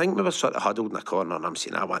 because I think we were sort of huddled in a corner, and I'm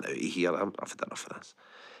saying, I want out of here, I've had enough of this.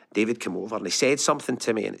 David came over and he said something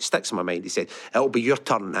to me, and it sticks in my mind. He said, it'll be your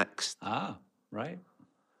turn next. Ah, right. And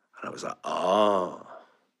I was like, oh,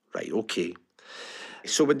 right, okay.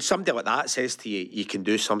 So when somebody like that says to you, you can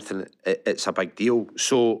do something, it's a big deal.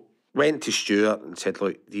 So went to Stuart and said,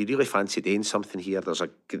 look, do you really fancy doing something here?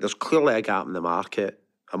 There's clearly a gap in the market.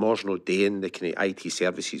 I'm also not doing the kind of IT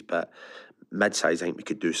services, but mid-size, I think we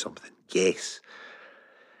could do something. Yes.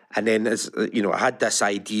 And then, as you know, I had this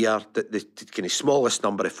idea that the kind of smallest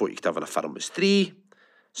number of folk you could have in a firm was 3.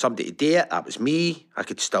 Somebody to do it, that was me. I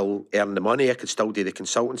could still earn the money. I could still do the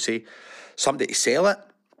consultancy. Somebody to sell it.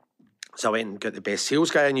 So I went and got the best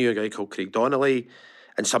sales guy I knew, a guy called Craig Donnelly,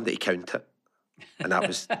 and somebody to count it. And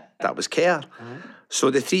that was Kerr.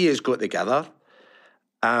 So the 3 of us got together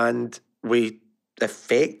and we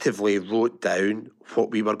effectively wrote down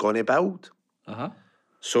what we were going to build.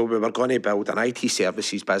 So we were going to build an IT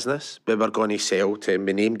services business. We were going to sell to,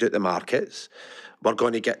 we named out the markets. We're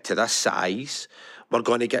going to get to this size. We're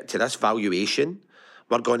going to get to this valuation.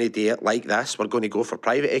 We're going to do it like this. We're going to go for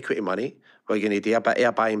private equity money. We're going to do a bit of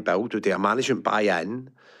a buy and build. We'll do a management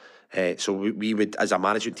buy-in. So we would, as a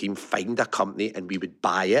management team, find a company and we would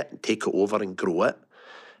buy it and take it over and grow it.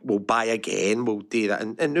 We'll buy again, we'll do that.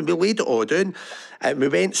 And we laid it all down. And we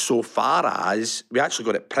went so far as we actually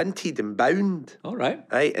got it printed and bound. All right.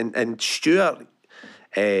 Right? And Stuart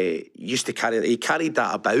used to carried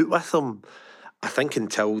that about with him, I think,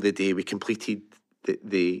 until the day we completed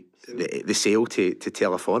the sale to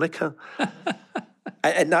Telefonica.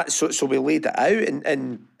 And that, so we laid it out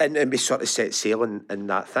and we sort of set sail in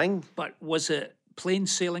that thing. But was it plain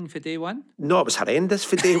sailing for day one? No, it was horrendous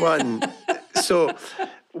for day one. So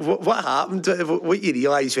what happened, what you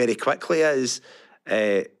realise very quickly is,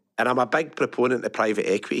 and I'm a big proponent of private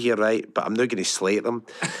equity here, right? But I'm not going to slate them.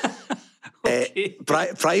 Okay.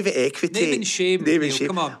 Private equity. Name and shame. Name and Neil, shame.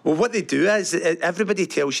 come on. Well, what they do is everybody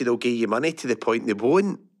tells you they'll give you money to the point they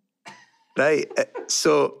won't. Right?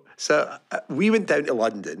 So we went down to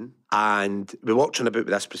London and we walked on about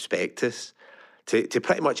with this prospectus to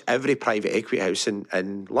pretty much every private equity house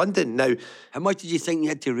in London. Now, How much did you think you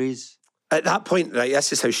had to raise? at that point, right,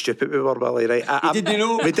 this is how stupid we were, Willie, right? Didn't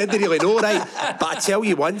know? We didn't really know, right? But I tell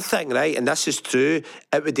you one thing, right, and this is true,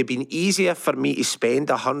 it would have been easier for me to spend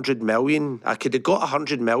 100 million. I could have got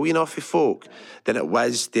 100 million off of folk than it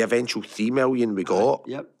was the eventual 3 million we got.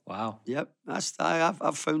 Yep. Wow. Yep.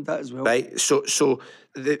 I've found that as well. Right, so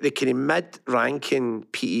the kind of mid-ranking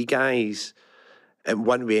PE guys, and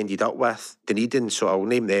one we ended up with, Dunedin, so I'll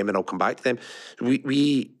name them and I'll come back to them.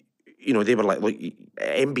 We you know, they were like, look,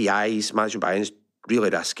 MBIs, management buy-ins, really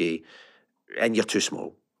risky, and you're too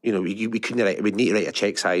small. You know, we couldn't write, we'd need to write a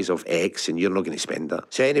cheque size of X and you're not going to spend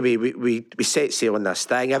that. So anyway, we set sail on this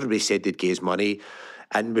thing. Everybody said they'd give us money,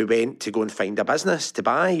 and we went to go and find a business to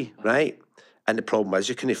buy, right? And the problem was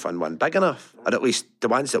you couldn't fund one big enough, or at least the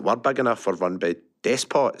ones that were big enough were run by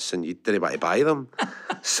despots and you didn't want to buy them.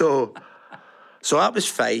 So that was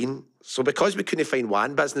fine. So because we couldn't find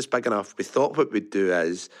one business big enough, we thought what we'd do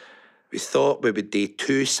is, we thought we would do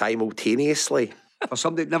two simultaneously. For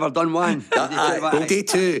somebody that never done one. We'll do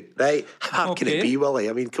two, right? How hard can it be, Willie?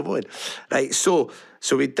 I mean, come on. Right, so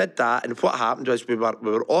we did that, and what happened was we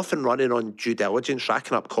were off and running on due diligence,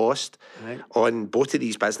 racking up cost on both of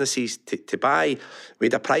these businesses to buy. We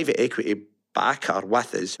had a private equity backer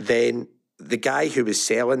with us. Then the guy who was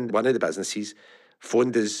selling one of the businesses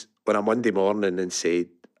phoned us on a Monday morning and said,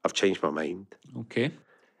 I've changed my mind. Okay.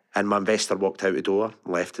 And my investor walked out the door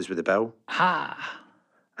and left us with the bill. Ha.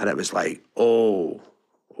 And it was like, oh,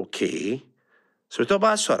 okay. So we thought,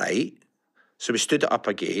 well, that's all right. So we stood it up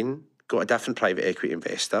again, got a different private equity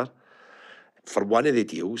investor for one of the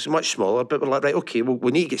deals, much smaller, but we're like, right, okay, well,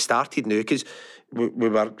 we need to get started now, because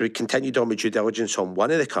we continued on with due diligence on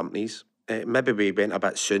one of the companies. Maybe we went a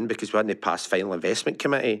bit soon because we hadn't passed final investment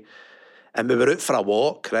committee. And we were out for a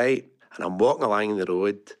walk, right? And I'm walking along the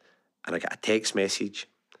road and I get a text message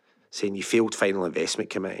saying, you failed final investment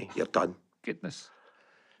committee, you're done. Goodness.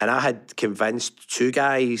 And I had convinced two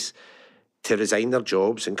guys to resign their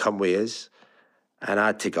jobs and come with us. And I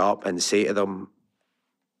had to go up and say to them,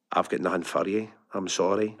 I've got nothing for you, I'm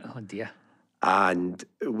sorry. Oh dear. And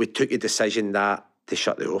we took a decision that to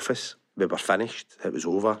shut the office. We were finished, it was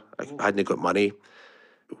over, I hadn't got money.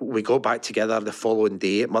 We got back together the following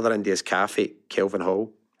day at Mother India's Cafe at Kelvin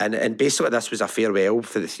Hall. And basically this was a farewell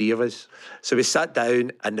for the three of us. So we sat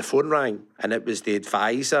down and the phone rang, and it was the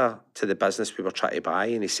advisor to the business we were trying to buy,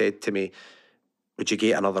 and he said to me, would you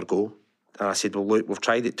get another go? And I said, well, look, we've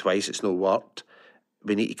tried it twice, it's no worked.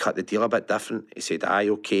 We need to cut the deal a bit different. He said, aye,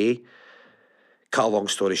 okay. Cut a long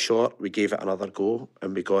story short, we gave it another go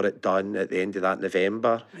and we got it done at the end of that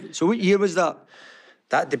November. Right. So what year was that?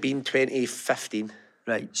 That'd have been 2015.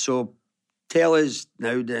 Right, so tell us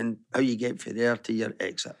now then how you get from there to your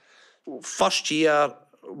exit. First year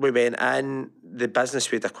we went in, the business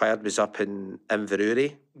we'd acquired was up in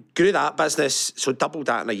Inverurie. Grew that business, so doubled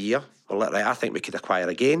that in a year. We're like, right, I think we could acquire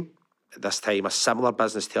again. At this time, a similar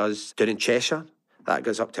business to us down in Cheshire. That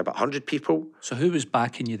goes up to about 100 people. So who was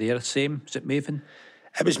backing you there? Same? Was it Maven?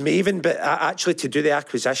 It was Maven, but actually to do the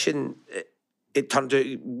acquisition, it turned out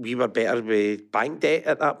we were better with bank debt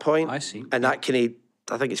at that point. I see. And that kind of,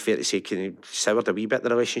 I think it's fair to say, kind of soured a wee bit the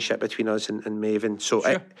relationship between us and Maven. So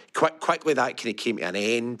Sure. Quickly that kind of came to an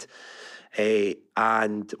end.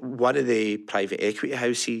 And one of the private equity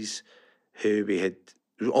houses who we had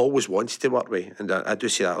always wanted to work with, and I do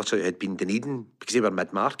say that also, had been Dunedin because they were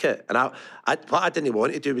mid-market. And what I didn't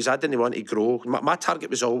want to do was I didn't want to grow. My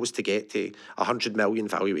target was always to get to 100 million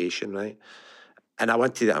valuation, right? And I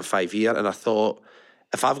wanted that in 5 years. And I thought,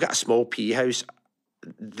 if I've got a small PE house,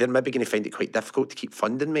 they're maybe going to find it quite difficult to keep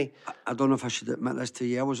funding me. I don't know if I should admit this to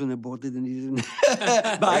you. I was on the board of the Dunedin.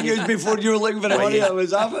 But I guess before you were looking for the money, I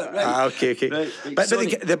was off it. Right? Okay. Right. But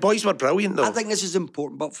the boys were brilliant, though. I think this is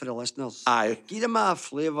important, but for the listeners. Aye. Give them a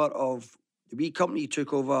flavour of the wee company you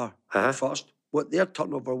took over first, what their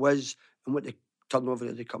turnover was, and what the turnover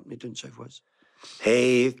of the company down south was.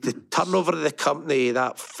 Hey, the turnover of the company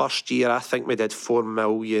that first year, I think we did £4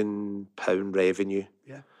 million revenue.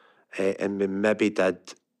 Yeah. And we maybe did,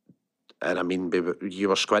 and I mean, you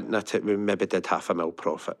were squinting at it, we maybe did £500,000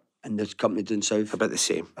 profit. And this company down south? About the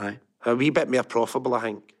same. Aye. A wee bit more profitable, I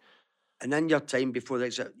think. And in your time before the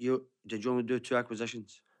exit, did you only do 2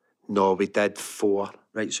 acquisitions? No, we did 4.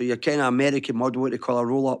 Right, so you're kind of American model, what they call a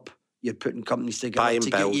roll-up. You're putting companies together Buy and to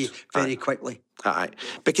build. get you very quickly. Aye.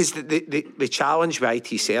 Because the challenge with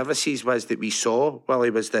IT services was that we saw,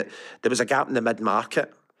 Willie, was that there was a gap in the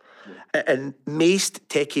mid-market. And most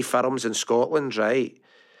techie firms in Scotland, right,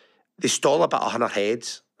 they stall about 100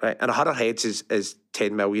 heads, right? And 100 heads is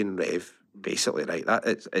 10 million rev, basically, right? That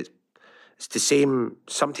it's the same.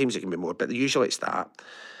 Sometimes it can be more, but usually it's that.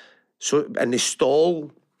 So, and they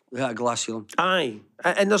stall. They had a glass ceiling. Aye.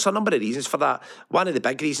 And there's a number of reasons for that. One of the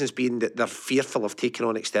big reasons being that they're fearful of taking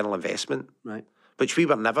on external investment. Right. Which we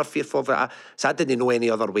were never fearful of that. So I didn't know any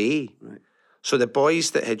other way. Right. So the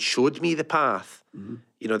boys that had showed me the path,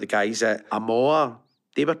 you know, the guys at Amoa,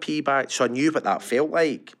 they were PE-backed, so I knew what that felt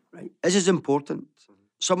like. Right. This is important.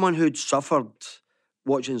 Someone who'd suffered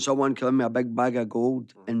watching someone killing me a big bag of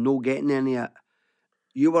gold and no getting any of it,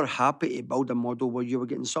 you were happy to build a model where you were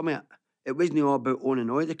getting some of it. It wasn't all about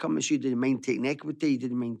owning all the companies. You didn't mind taking equity, you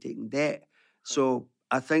didn't mind taking debt. So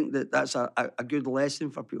I think that's a good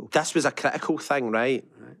lesson for people. This was a critical thing, right?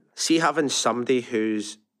 See, having somebody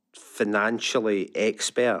who's financially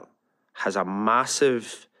expert has a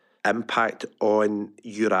massive impact on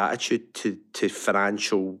your attitude to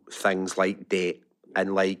financial things like debt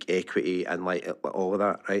and like equity and like all of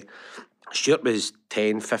that, right? Stuart was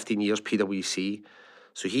 10, 15 years PwC,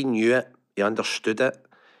 so he knew it, he understood it,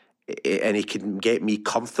 and he could get me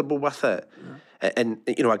comfortable with it. And,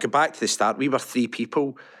 you know, I go back to the start, we were 3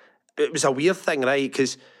 people. It was a weird thing, right?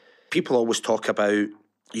 Because people always talk about,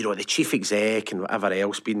 you know, the chief exec and whatever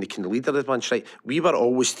else being the kind of leader of the bunch, right? We were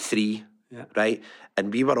always 3, right?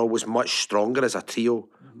 And we were always much stronger as a trio.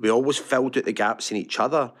 We always filled out the gaps in each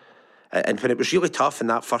other. And when it was really tough in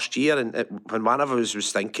that first year, and when one of us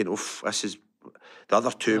was thinking, oof, this is, the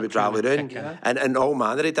other 2 would rally around, and in all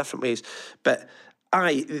manner of different ways. But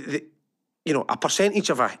you know, a percentage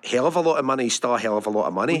of a hell of a lot of money is still a hell of a lot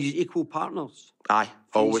of money. Were you equal partners? Aye,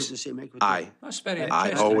 always. The same equity? Aye. That's very Aye,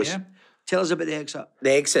 interesting. always. Yeah. Tell us about the exit.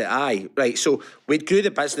 The exit, aye. Right, so we'd grew the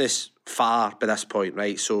business far by this point,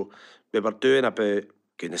 right? So we were doing about,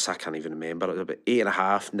 goodness, I can't even remember, it was about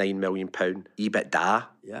 £8.5, £9 million EBITDA.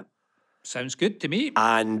 Yeah. Sounds good to me.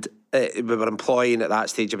 And we were employing at that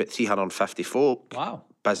stage about 350 folk. Wow.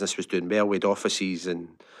 Business was doing well. We had offices in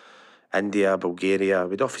India, Bulgaria.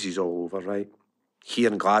 We had offices all over, right?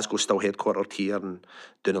 Here in Glasgow, still headquartered here, and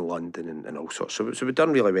down in London and all sorts. So we'd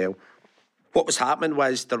done really well. What was happening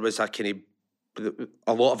was there was a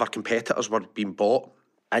lot of our competitors were being bought,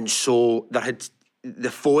 and so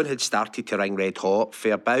the phone had started to ring red hot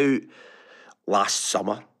for about last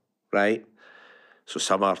summer, right? So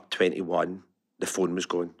summer 21, the phone was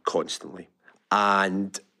going constantly.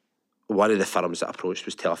 And one of the firms that approached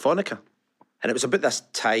was Telefonica. And it was about this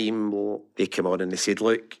time they came on and they said,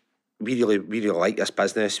 look, we really like this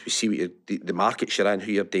business. We see what the markets you're in,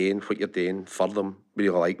 who you're doing, what you're doing for them. We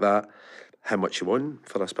really like that. how much you won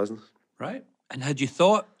for this business. Right. And had you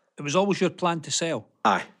thought it was always your plan to sell?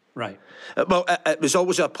 Aye. Right. Well, it was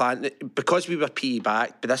always our plan, because we were PE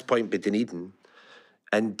backed by this point by Dunedin,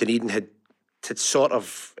 and Dunedin had sort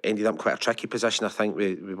of ended up quite a tricky position, I think,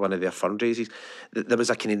 with one of their fundraisers. There was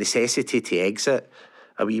a kind of necessity to exit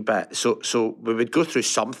a wee bit. So we would go through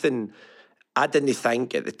something. I didn't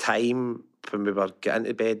think at the time when we were getting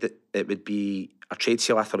to bed that it would be a trade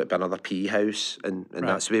sale. I thought it'd be another PE house, and Right.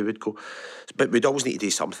 that's the way we'd go. But we'd always need to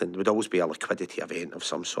do something. There would always be a liquidity event of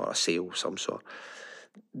some sort, a sale of some sort.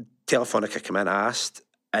 Telefonica came in, asked,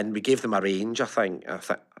 and we gave them a range, I think. I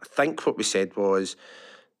think what we said was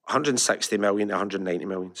 160 million to 190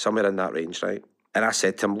 million, somewhere in that range, right? And I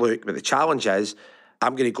said to him, look, but the challenge is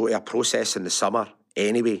I'm going to go to a process in the summer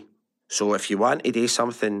anyway. So if you want to do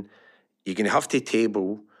something, you're going to have to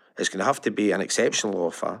table, it's going to have to be an exceptional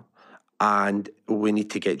offer, and we need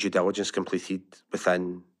to get due diligence completed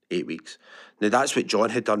within 8 weeks. Now, that's what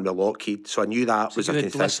John had done with Lockheed, so I knew that was You a had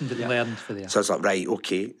kind of listened thing. and learned for there. So I was like, right,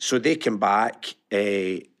 okay. So they came back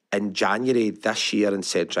in January this year and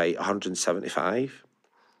said, right, 175.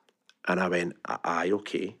 And I went, aye,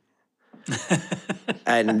 okay.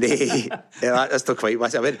 And that's not quite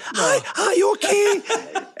what I went, aye, okay.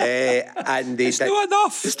 And they said, not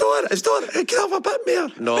enough. It's not, it can have a bit more.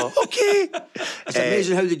 No, okay. It's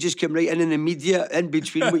amazing how they just come right in the media in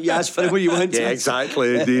between what you asked for and what you want. Yeah,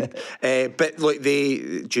 exactly, indeed. But look,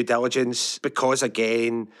 the due diligence, because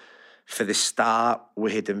again, for the start,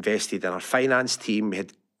 we had invested in our finance team. We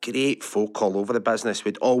had great folk all over the business.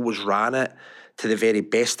 We'd always ran it to the very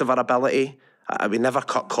best of our ability. We never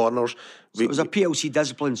cut corners. So it was a PLC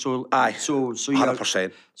discipline, so Aye, so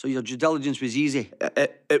 100%. So your due diligence was easy.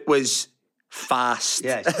 It was fast.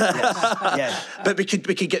 Yes, yes. But we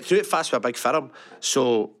could get through it fast with a big firm.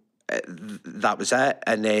 So that was it.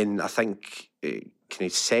 And then I think kind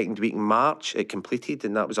of second week in March it completed,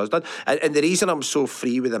 and that was us done. And the reason I'm so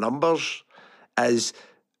free with the numbers is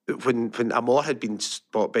when Amor had been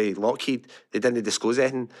bought by Lockheed, they didn't disclose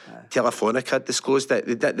anything. Telefonica disclosed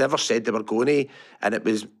it. They never said they were going to, and it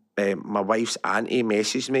was my wife's auntie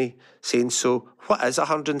messaged me saying, so what is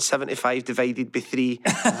 175 divided by 3?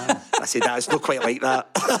 I said, that's not quite like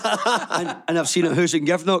that. and I've seen it House in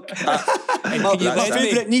Givenlock. My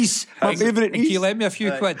favourite niece. My favourite Can you niece. lend me a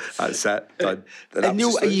few quid? That's it, done. And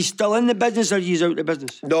Neil, are you still in the business or are you out of the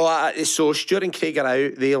business? No, so Stuart and Craig are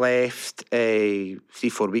out. They left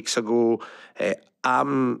 3-4 weeks ago.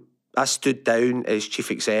 I stood down as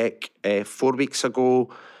chief exec 4 weeks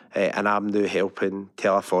ago, and I'm now helping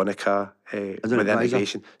Telefonica with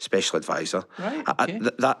innovation, special advisor. Right, okay.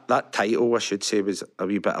 That title, I should say, was a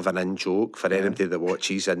wee bit of an in-joke for anybody that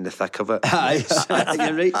watches in the thick of it. Aye,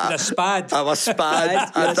 you're right. The spad. I was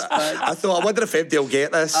spad. I thought, I wonder if anybody will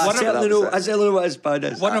get this. I certainly know what a spad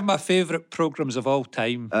is. One of my favourite programmes of all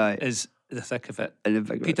time Aye. is The Thick of It. In the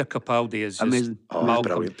Thick of It. Peter Capaldi is just Amazing. Malcolm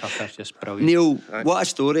brilliant. Tucker's just brilliant. Neil, what a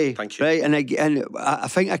story. Thank you. Right, and I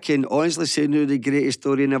think I can honestly say, Neil, the greatest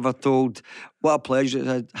story never told. What a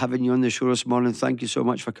pleasure having you on the show this morning. Thank you so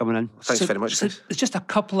much for coming in. Thanks very much, Chris. There's just a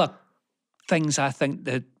couple of things I think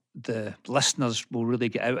that the listeners will really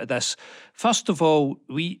get out of this. First of all,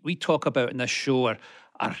 we talk about in this show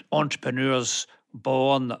are entrepreneurs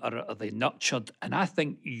born or are they nurtured? And I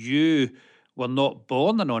think you were not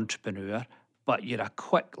born an entrepreneur, but you're a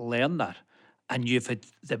quick learner, and you've had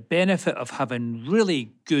the benefit of having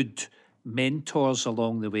really good mentors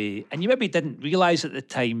along the way, and you maybe didn't realise at the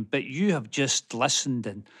time, but you have just listened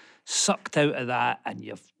and sucked out of that, and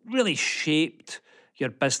you've really shaped your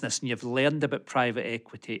business, and you've learned about private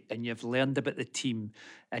equity, and you've learned about the team,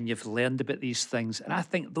 and you've learned about these things, and I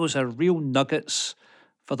think those are real nuggets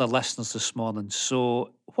for the listeners this morning.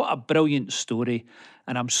 So what a brilliant story,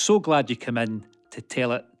 and I'm so glad you come in to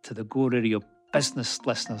tell it to the Go Radio business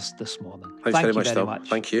listeners this morning. Thanks Thank very you much, very Phil. much.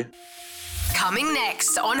 Thank you. Coming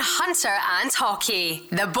next on Hunter and Haughey,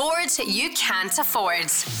 the board you can't afford.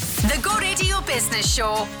 The Go Radio Business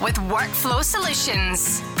Show with Workflow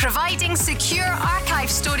Solutions, providing secure archive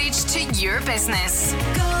storage to your business.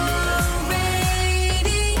 Go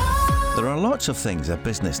Radio. There are lots of things a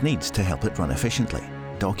business needs to help it run efficiently.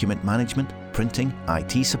 Document management, printing,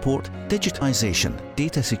 IT support, digitization,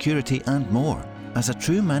 data security and more. As a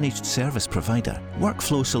true managed service provider,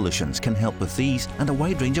 Workflow Solutions can help with these and a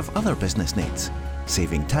wide range of other business needs,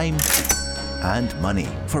 saving time and money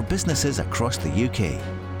for businesses across the UK.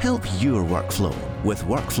 Help your workflow with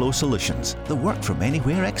Workflow Solutions, the work from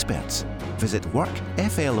anywhere experts. Visit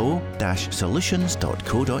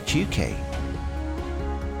workflo-solutions.co.uk.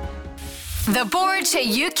 The board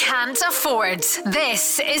you can't afford.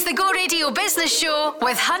 This is the Go Radio Business Show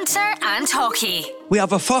with Hunter and Haughey. We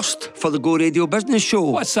have a first for the Go Radio Business Show.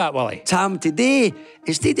 What's that, Willie? Tam, today,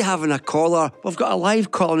 instead of having a caller, we've got a live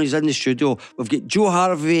caller who's in the studio. We've got Joe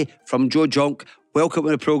Harvey from Joe Junk. Welcome to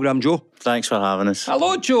the programme, Joe. Thanks for having us.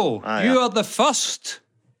 Hello, Joe. Hiya. You are the first.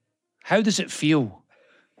 How does it feel?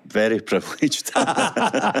 Very privileged. Don't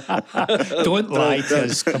lie to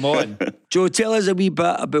us. Come on. Joe, tell us a wee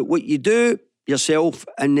bit about what you do, yourself,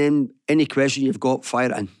 and then any question you've got,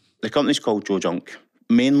 fire it in. The company's called Joe Junk.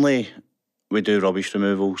 Mainly, we do rubbish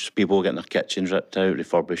removals, people getting their kitchens ripped out,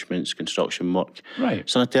 refurbishments, construction work. Right.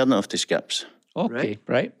 It's an alternative to skips. Okay,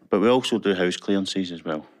 right. But we also do house clearances as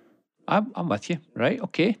well. I'm with you. Right,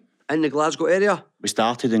 okay. In the Glasgow area? We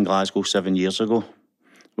started in Glasgow 7 years ago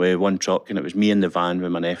with one truck, and it was me in the van with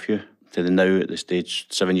my nephew. To the now, at the stage,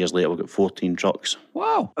 7 years later, we've got 14 trucks.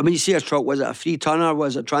 Wow. I mean, you see a truck, was it a 3-tonner,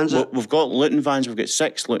 was it transit? We've got looting vans, we've got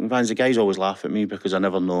 6 looting vans. The guys always laugh at me because I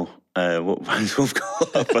never know what vans we've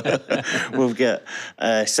got. We've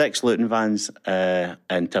got 6 looting vans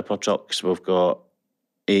and tipper trucks. We've got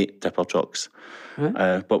 8 tipper trucks.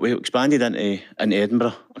 Right. But we expanded into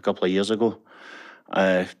Edinburgh a couple of years ago,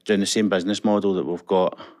 doing the same business model that we've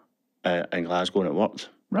got in Glasgow, and it worked.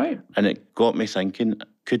 Right. And it got me thinking,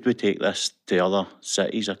 could we take this to other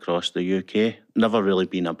cities across the UK? Never really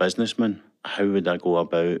been a businessman. How would I go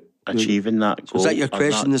about achieving that goal? Was that your or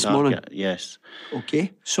question this morning? target? Yes.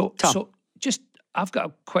 Okay. So just, I've got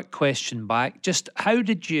a quick question back. Just how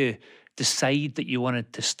did you decide that you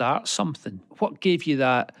wanted to start something? What gave you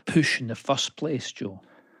that push in the first place, Joe?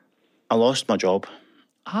 I lost my job.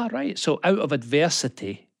 Ah, right. So out of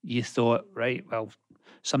adversity, you thought, right, well,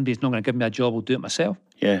 somebody's not going to give me a job, I'll do it myself.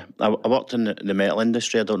 Yeah, I worked in the metal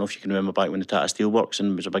industry. I don't know if you can remember back when the Tata Steelworks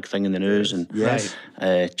and was a big thing in the news. And Yes.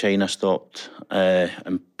 China stopped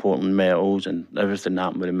importing metals and everything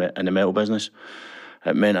happened in the metal business.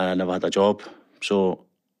 It meant I never had a job. So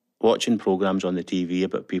watching programmes on the TV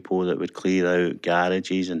about people that would clear out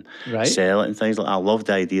garages and Right. sell it and things like that, I loved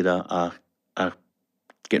the idea of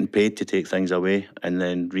getting paid to take things away and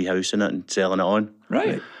then rehousing it and selling it on.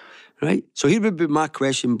 Right. Right. So here would be my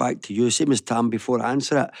question back to you, same as Tam before I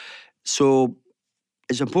answer it. So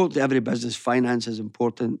it's important to every business, finance is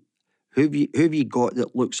important. Who have you got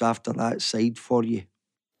that looks after that side for you?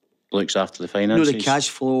 Looks after the You know, finances. the cash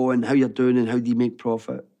flow and how you're doing and how do you make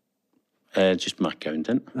profit? Just my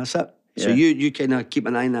accountant. That's it. So Yeah. you kind of keep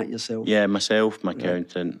an eye on that yourself. Yeah, myself, my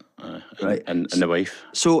accountant, Right. and the wife.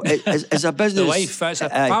 So as a business... The wife, that's a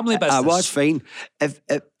family business. Well, that's fine.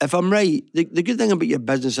 If I'm right, the good thing about your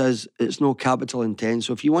business is it's no capital intense.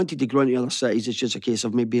 So if you wanted to grow into other cities, it's just a case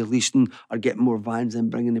of maybe leasing or getting more vans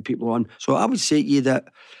and bringing the people on. So I would say to you that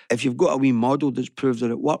if you've got a wee model that's proved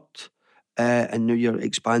that it worked and now you're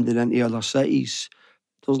expanding into other cities,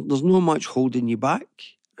 there's no much holding you back,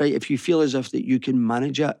 right? If you feel as if that you can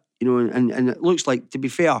manage it, you know, and it looks like, to be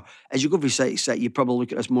fair, as you go from city to city, you probably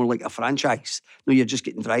look at this more like a franchise. No, you're just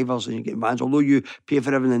getting drivers and you're getting vans. Although you pay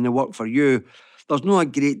for everything, they work for you, there's not a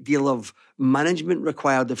great deal of management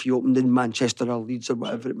required if you opened in Manchester or Leeds or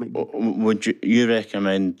whatever it might be. Would you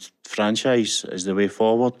recommend franchise as the way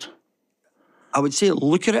forward? I would say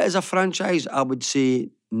look at it as a franchise. I would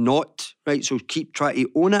say not, right? So keep trying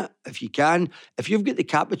to own it if you can. If you've got the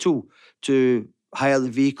capital to hire the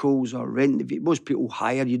vehicles or rent the vehicles, most people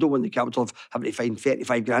hire. You don't want the capital of having to find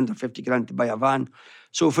 35 grand or 50 grand to buy a van.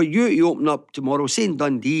 So for you to open up tomorrow, say in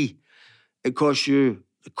Dundee, it costs you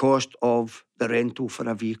the cost of the rental for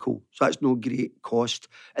a vehicle. So that's no great cost.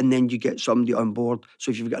 And then you get somebody on board.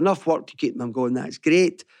 So if you've got enough work to keep them going, that's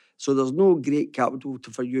great. So there's no great capital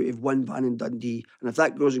for you to have one van in Dundee. And if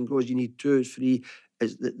that grows and grows, you need 2 or 3.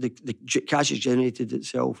 The cash is generated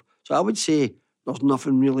itself. So I would say there's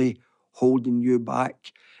nothing really holding you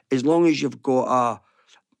back. As long as you've got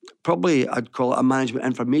probably I'd call it a management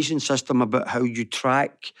information system about how you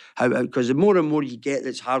track, because the more and more you get,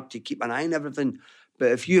 it's hard to keep an eye on everything.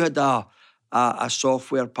 But if you had a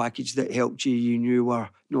software package that helped you, you knew where,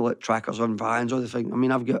 like trackers on vans, all the thing. I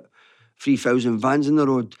mean, I've got 3,000 vans in the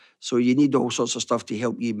road, so you need all sorts of stuff to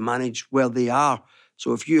help you manage where they are.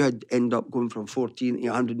 So if you had end up going from 14 to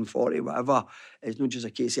 140, whatever, it's not just a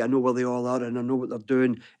case of I know where they all are and I know what they're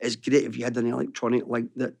doing. It's great if you had an electronic link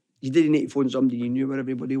that you didn't need to phone somebody, you knew where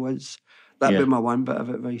everybody was. That'd be my one bit of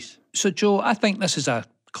advice. So, Joe, I think this is a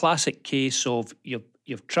classic case of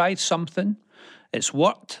you've tried something, it's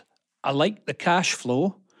worked. I like the cash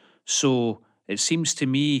flow, so it seems to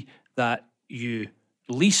me that you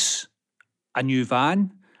lease a new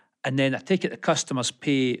van, and then I take it the customers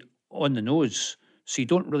pay on the nose. So you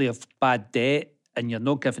don't really have bad debt and you're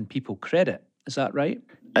not giving people credit. Is that right?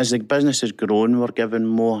 as the business has grown, we're given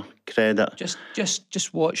more credit.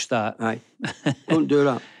 Just watch that. Aye. Don't do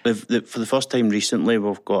that. For the first time recently,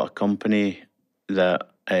 we've got a company that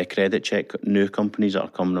credit check new companies that are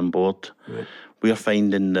coming on board. Right. We're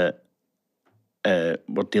finding that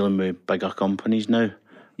we're dealing with bigger companies now.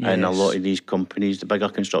 And a lot of these companies, the bigger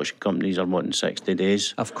construction companies, are wanting 60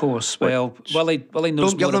 days. Of course. Well, Willie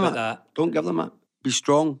knows more about that. Don't give them it. Be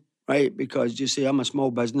strong, right? Because you say, I'm a small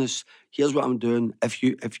business. Here's what I'm doing. If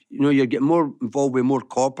you know you're getting more involved with more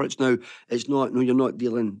corporates now, it's not. No, you're not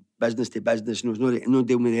dealing business to business. No, it's not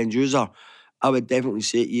dealing with the end user. I would definitely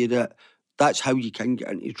say to you that that's how you can get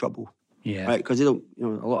into trouble. Yeah. Right? Because they don't. You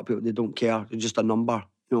know, a lot of people, they don't care. They're just a number.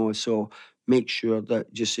 You know. So make sure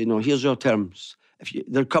that just say, no, here's your terms.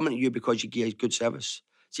 They're coming to you because you give good service.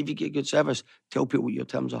 See, if you get good service, tell people what your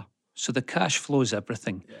terms are. So the cash flow is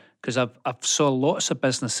everything. Because I've saw lots of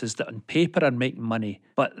businesses that on paper are making money,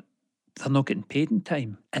 but they're not getting paid in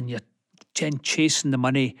time. And you're chasing the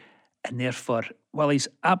money, and therefore, he's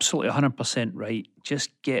absolutely 100% right.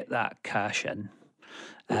 Just get that cash in.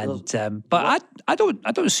 And but I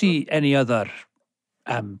don't see any other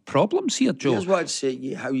problems here, Joe. Here's what I'd say to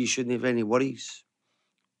you, how you shouldn't have any worries.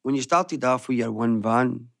 When you started off with your one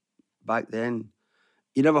van back then,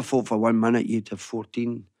 you never thought for 1 minute you'd have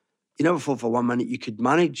 14. You never thought for 1 minute you could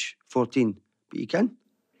manage 14, but you can.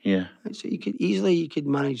 Yeah. So you could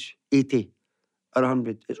manage 80 or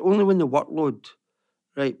 100. It's only when the workload,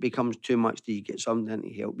 right, becomes too much that you get something to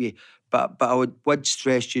help you. But I would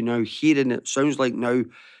stress you now, hearing it sounds like now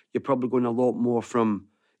you're probably going a lot more from,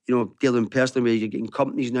 you know, dealing personally where you're getting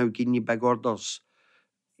companies now giving you big orders.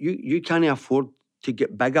 You can't afford to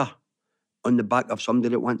get bigger on the back of somebody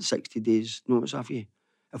that wants 60 days notice off you.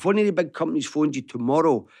 If one of the big companies phoned you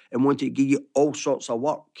tomorrow and wanted to give you all sorts of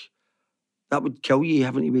work, that would kill you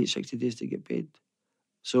having to wait 60 days to get paid.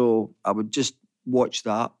 So I would just watch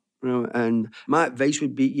that. You know, and my advice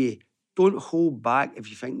would be to you, don't hold back if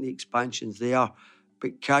you think the expansion's there,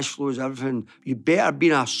 but cash flow is everything. You better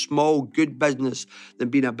be a small, good business than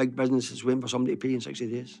being a big business that's waiting for somebody to pay you in 60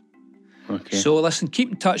 days. Okay. So listen,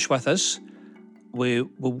 keep in touch with us.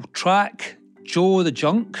 We'll track Joe the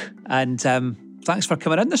Junk, and thanks for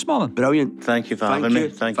coming in this morning. Brilliant. Thank you for having me.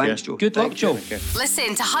 Thanks, Joe. Good luck, Joe.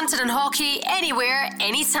 Listen to Hunted and Haughey anywhere,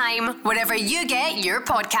 anytime, wherever you get your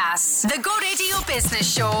podcasts. The Go Radio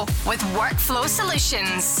Business Show with Workflow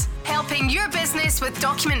Solutions, helping your business with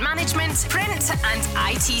document management, print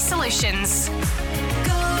and IT solutions.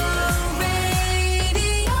 Go